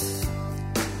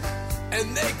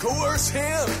 And they coerce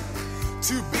him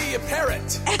to be a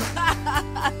parrot.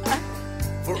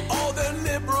 For all their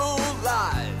liberal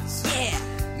lies. Yeah.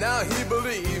 Now he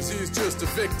believes he's just a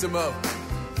victim of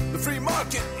the free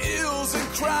market ills and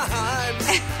crimes.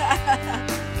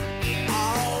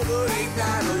 Oh, but ain't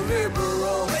that a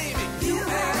liberal? Baby, you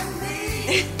and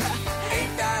me.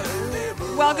 Ain't that a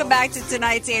liberal? Welcome back to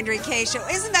tonight's Andrea Kaye Show.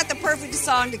 Isn't that the perfect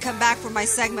song to come back for my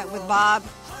segment with Bob?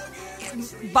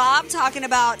 Bob talking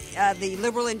about the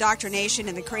liberal indoctrination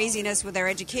and the craziness with our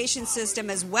education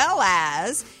system, as well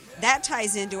as that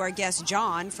ties into our guest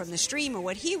John from the stream and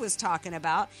what he was talking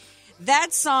about.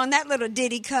 That song, that little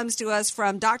ditty comes to us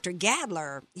from Dr.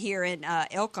 Gadler here in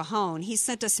El Cajon. He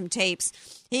sent us some tapes.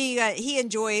 He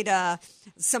enjoyed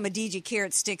some of DJ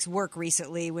Carrot Stick's work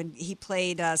recently when he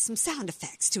played some sound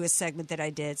effects to a segment that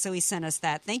I did. So he sent us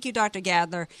that. Thank you, Dr.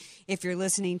 Gadler. If you're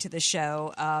listening to the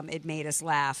show, it made us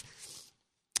laugh.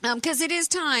 because it is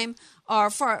time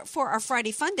for our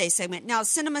Friday Fun Day segment. Now,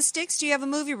 Cinema Sticks, do you have a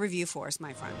movie review for us,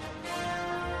 my friend?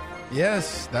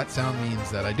 Yes, that sound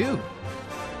means that I do.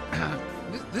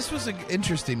 This was an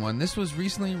interesting one. This was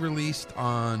recently released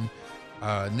on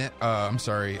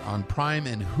on Prime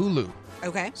and Hulu.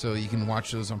 Okay. So you can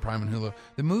watch those on Prime and Hulu.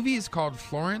 The movie is called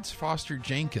Florence Foster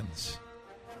Jenkins.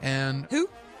 And who?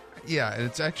 Yeah,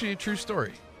 it's actually a true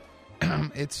story.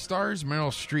 It stars Meryl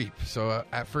Streep. So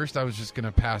at first I was just going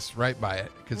to pass right by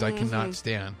it because I cannot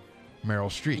stand Meryl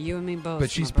Streep. You and me both. But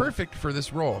she's perfect for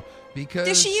this role because...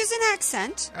 Does she use an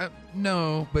accent?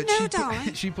 No, but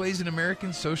darling. she plays an American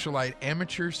socialite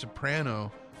amateur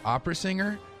soprano opera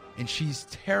singer, and she's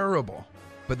terrible.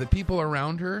 But the people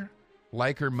around her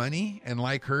like her money and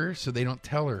like her, so they don't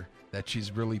tell her that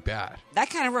she's really bad. That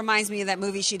kind of reminds me of that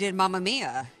movie she did, Mamma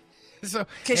Mia. So,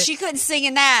 because she couldn't sing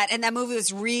in that, and that movie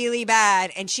was really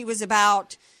bad, and she was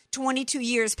about 22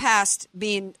 years past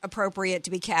being appropriate to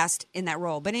be cast in that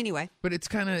role. But anyway. But it's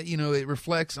kind of, it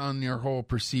reflects on your whole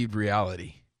perceived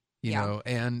reality, you know,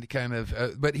 and kind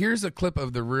of, but here's a clip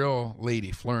of the real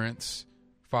lady, Florence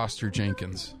Foster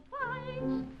Jenkins.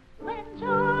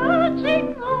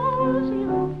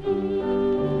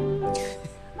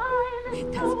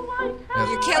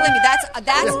 You're killing me.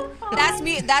 That's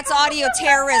me. That's audio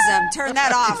terrorism. Turn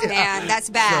that off, man. That's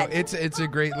bad. So it's a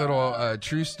great little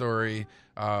true story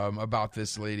about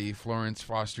this lady, Florence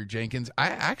Foster Jenkins. I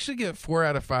actually give 4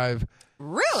 out of 5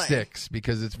 sticks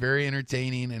because it's very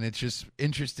entertaining and it's just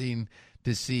interesting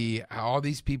to see how all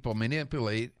these people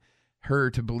manipulate her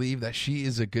to believe that she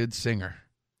is a good singer.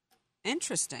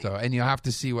 Interesting. So, and you'll have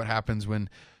to see what happens when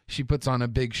she puts on a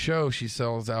big show. She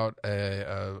sells out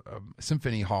a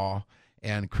symphony hall,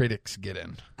 and critics get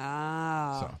in.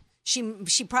 Oh. So.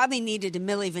 She probably needed to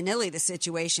Milli Vanilli the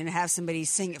situation and have somebody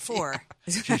sing it for her.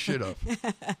 She should have.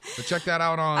 But check that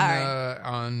out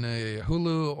on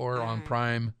Hulu or on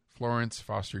Prime. Florence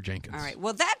Foster Jenkins. All right.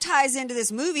 Well, that ties into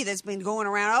this movie that's been going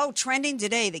around, trending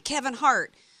today, the Kevin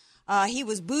Hart. He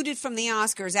was booted from the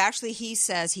Oscars. Actually, he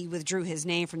says he withdrew his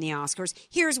name from the Oscars.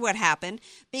 Here's what happened.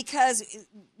 Because,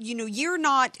 you're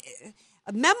not...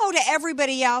 A memo to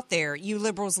everybody out there, you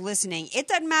liberals listening. It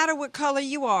doesn't matter what color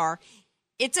you are.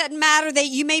 It doesn't matter that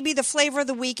you may be the flavor of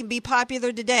the week and be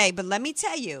popular today. But let me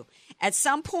tell you, at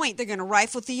some point, they're going to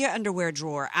rifle through your underwear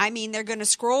drawer. I mean, they're going to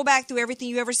scroll back through everything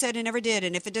you ever said and never did.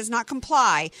 And if it does not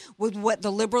comply with what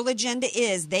the liberal agenda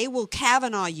is, they will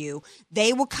Kavanaugh you.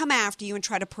 They will come after you and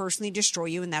try to personally destroy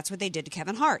you. And that's what they did to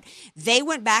Kevin Hart. They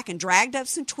went back and dragged up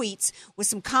some tweets with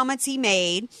some comments he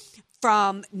made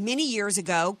from many years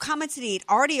ago, comments that he had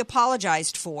already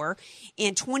apologized for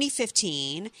in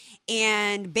 2015.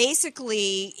 And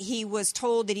basically, he was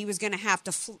told that he was going to have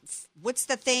to, what's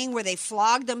the thing where they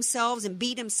flogged themselves and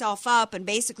beat himself up and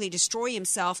basically destroy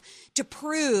himself to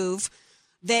prove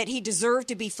that he deserved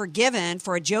to be forgiven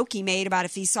for a joke he made about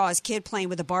if he saw his kid playing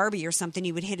with a Barbie or something,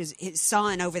 he would hit his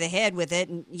son over the head with it.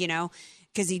 And,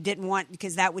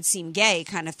 because that would seem gay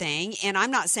kind of thing. And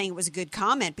I'm not saying it was a good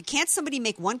comment, but can't somebody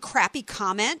make one crappy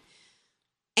comment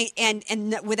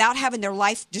and without having their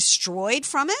life destroyed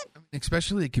from it?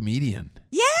 Especially a comedian.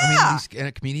 Yeah. I mean,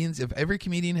 these comedians, if every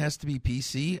comedian has to be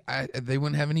PC, they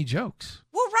wouldn't have any jokes.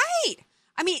 Well, right.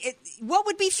 I mean, what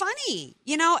would be funny?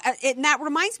 And that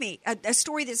reminds me, a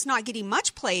story that's not getting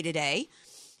much play today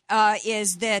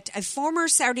is that a former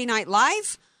Saturday Night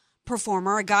Live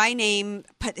performer, a guy named,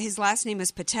 his last name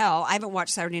is Patel. I haven't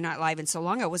watched Saturday Night Live in so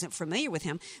long, I wasn't familiar with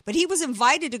him. But he was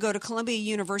invited to go to Columbia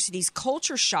University's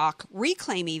Culture Shock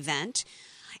Reclaim event,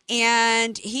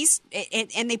 and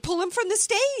they pull him from the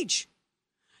stage.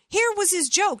 Here was his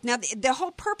joke. Now, the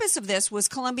whole purpose of this was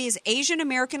Columbia's Asian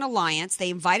American Alliance.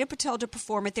 They invited Patel to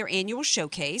perform at their annual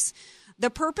showcase. The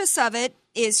purpose of it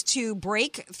is to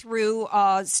break through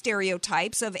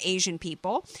stereotypes of Asian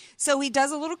people. So he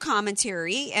does a little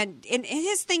commentary, and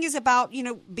his thing is about,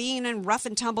 being in rough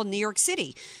and tumble New York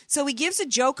City. So he gives a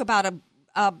joke about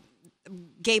a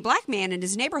gay black man in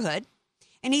his neighborhood,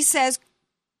 and he says,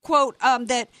 quote,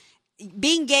 that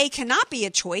being gay cannot be a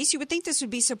choice. You would think this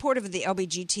would be supportive of the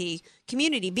LGBT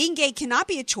community. Being gay cannot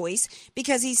be a choice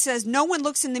because he says no one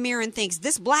looks in the mirror and thinks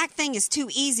this black thing is too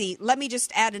easy. Let me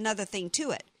just add another thing to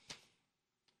it.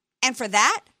 And for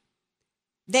that,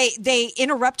 they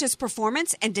interrupt his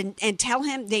performance and tell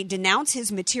him, they denounce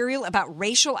his material about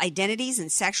racial identities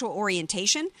and sexual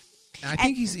orientation. I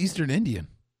think he's Eastern Indian.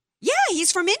 Yeah,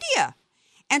 he's from India.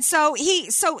 And so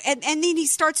and then he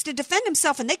starts to defend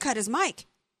himself, and they cut his mic.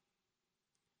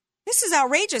 This is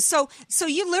outrageous. So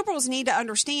you liberals need to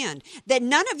understand that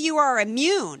none of you are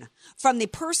immune from the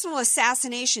personal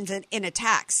assassinations and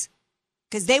attacks,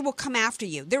 because they will come after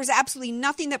you. There was absolutely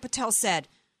nothing that Patel said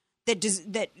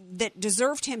that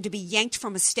deserved him to be yanked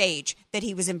from a stage that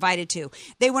he was invited to.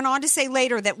 They went on to say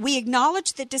later that we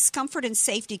acknowledge that discomfort and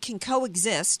safety can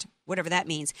coexist, whatever that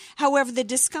means. However, the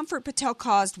discomfort Patel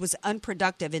caused was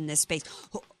unproductive in this space.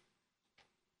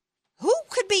 Who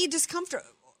could be discomfort?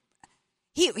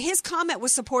 His comment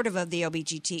was supportive of the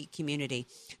LGBT community.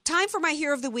 Time for my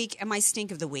Hero of the Week and my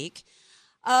Stink of the Week.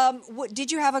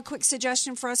 Did you have a quick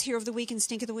suggestion for us, Hero of the Week and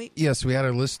Stink of the Week? Yes, we had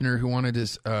a listener who wanted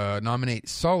to nominate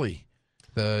Sully,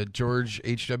 the George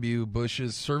H.W.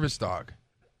 Bush's service dog.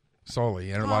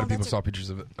 Sully, and a lot of people saw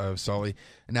pictures of Sully.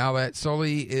 Now that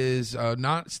Sully is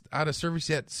not out of service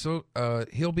yet, so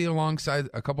he'll be alongside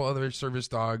a couple other service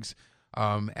dogs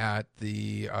at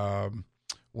the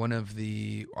one of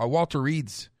the Walter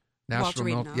Reed's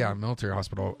National Military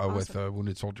Hospital with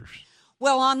wounded soldiers.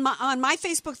 Well, on my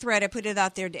Facebook thread, I put it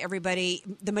out there to everybody.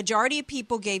 The majority of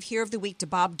people gave Hero of the Week to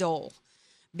Bob Dole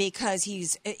because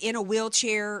he's in a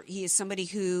wheelchair. He is somebody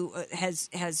who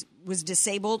was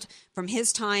disabled from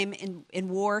his time in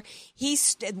war.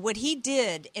 What he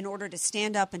did in order to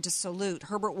stand up and to salute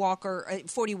Herbert Walker,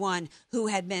 41, who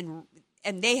had been,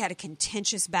 and they had a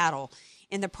contentious battle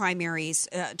in the primaries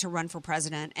to run for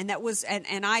president. And that was, and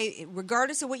I,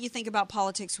 regardless of what you think about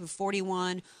politics with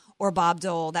 41 or Bob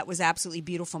Dole, that was absolutely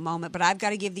beautiful moment. But I've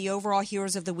got to give the overall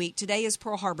Heroes of the Week. Today is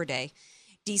Pearl Harbor Day,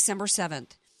 December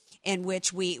 7th, in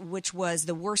which was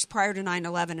the worst prior to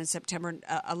 9/11 and September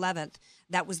 11th.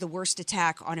 That was the worst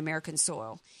attack on American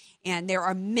soil. And there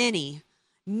are many,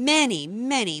 many,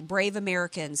 many brave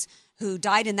Americans who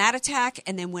died in that attack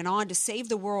and then went on to save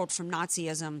the world from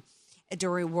Nazism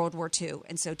during World War II.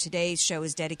 And so today's show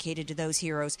is dedicated to those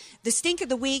heroes. The Stink of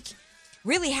the Week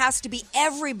really has to be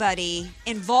everybody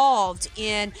involved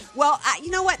in,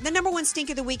 you know what? The number one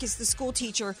stink of the week is the school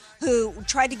teacher who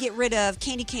tried to get rid of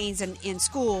candy canes in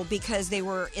school because they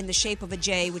were in the shape of a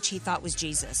J, which he thought was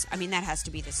Jesus. I mean, that has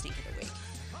to be the stink of the week.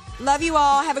 Love you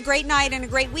all. Have a great night and a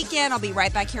great weekend. I'll be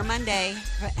right back here Monday.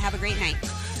 Have a great night.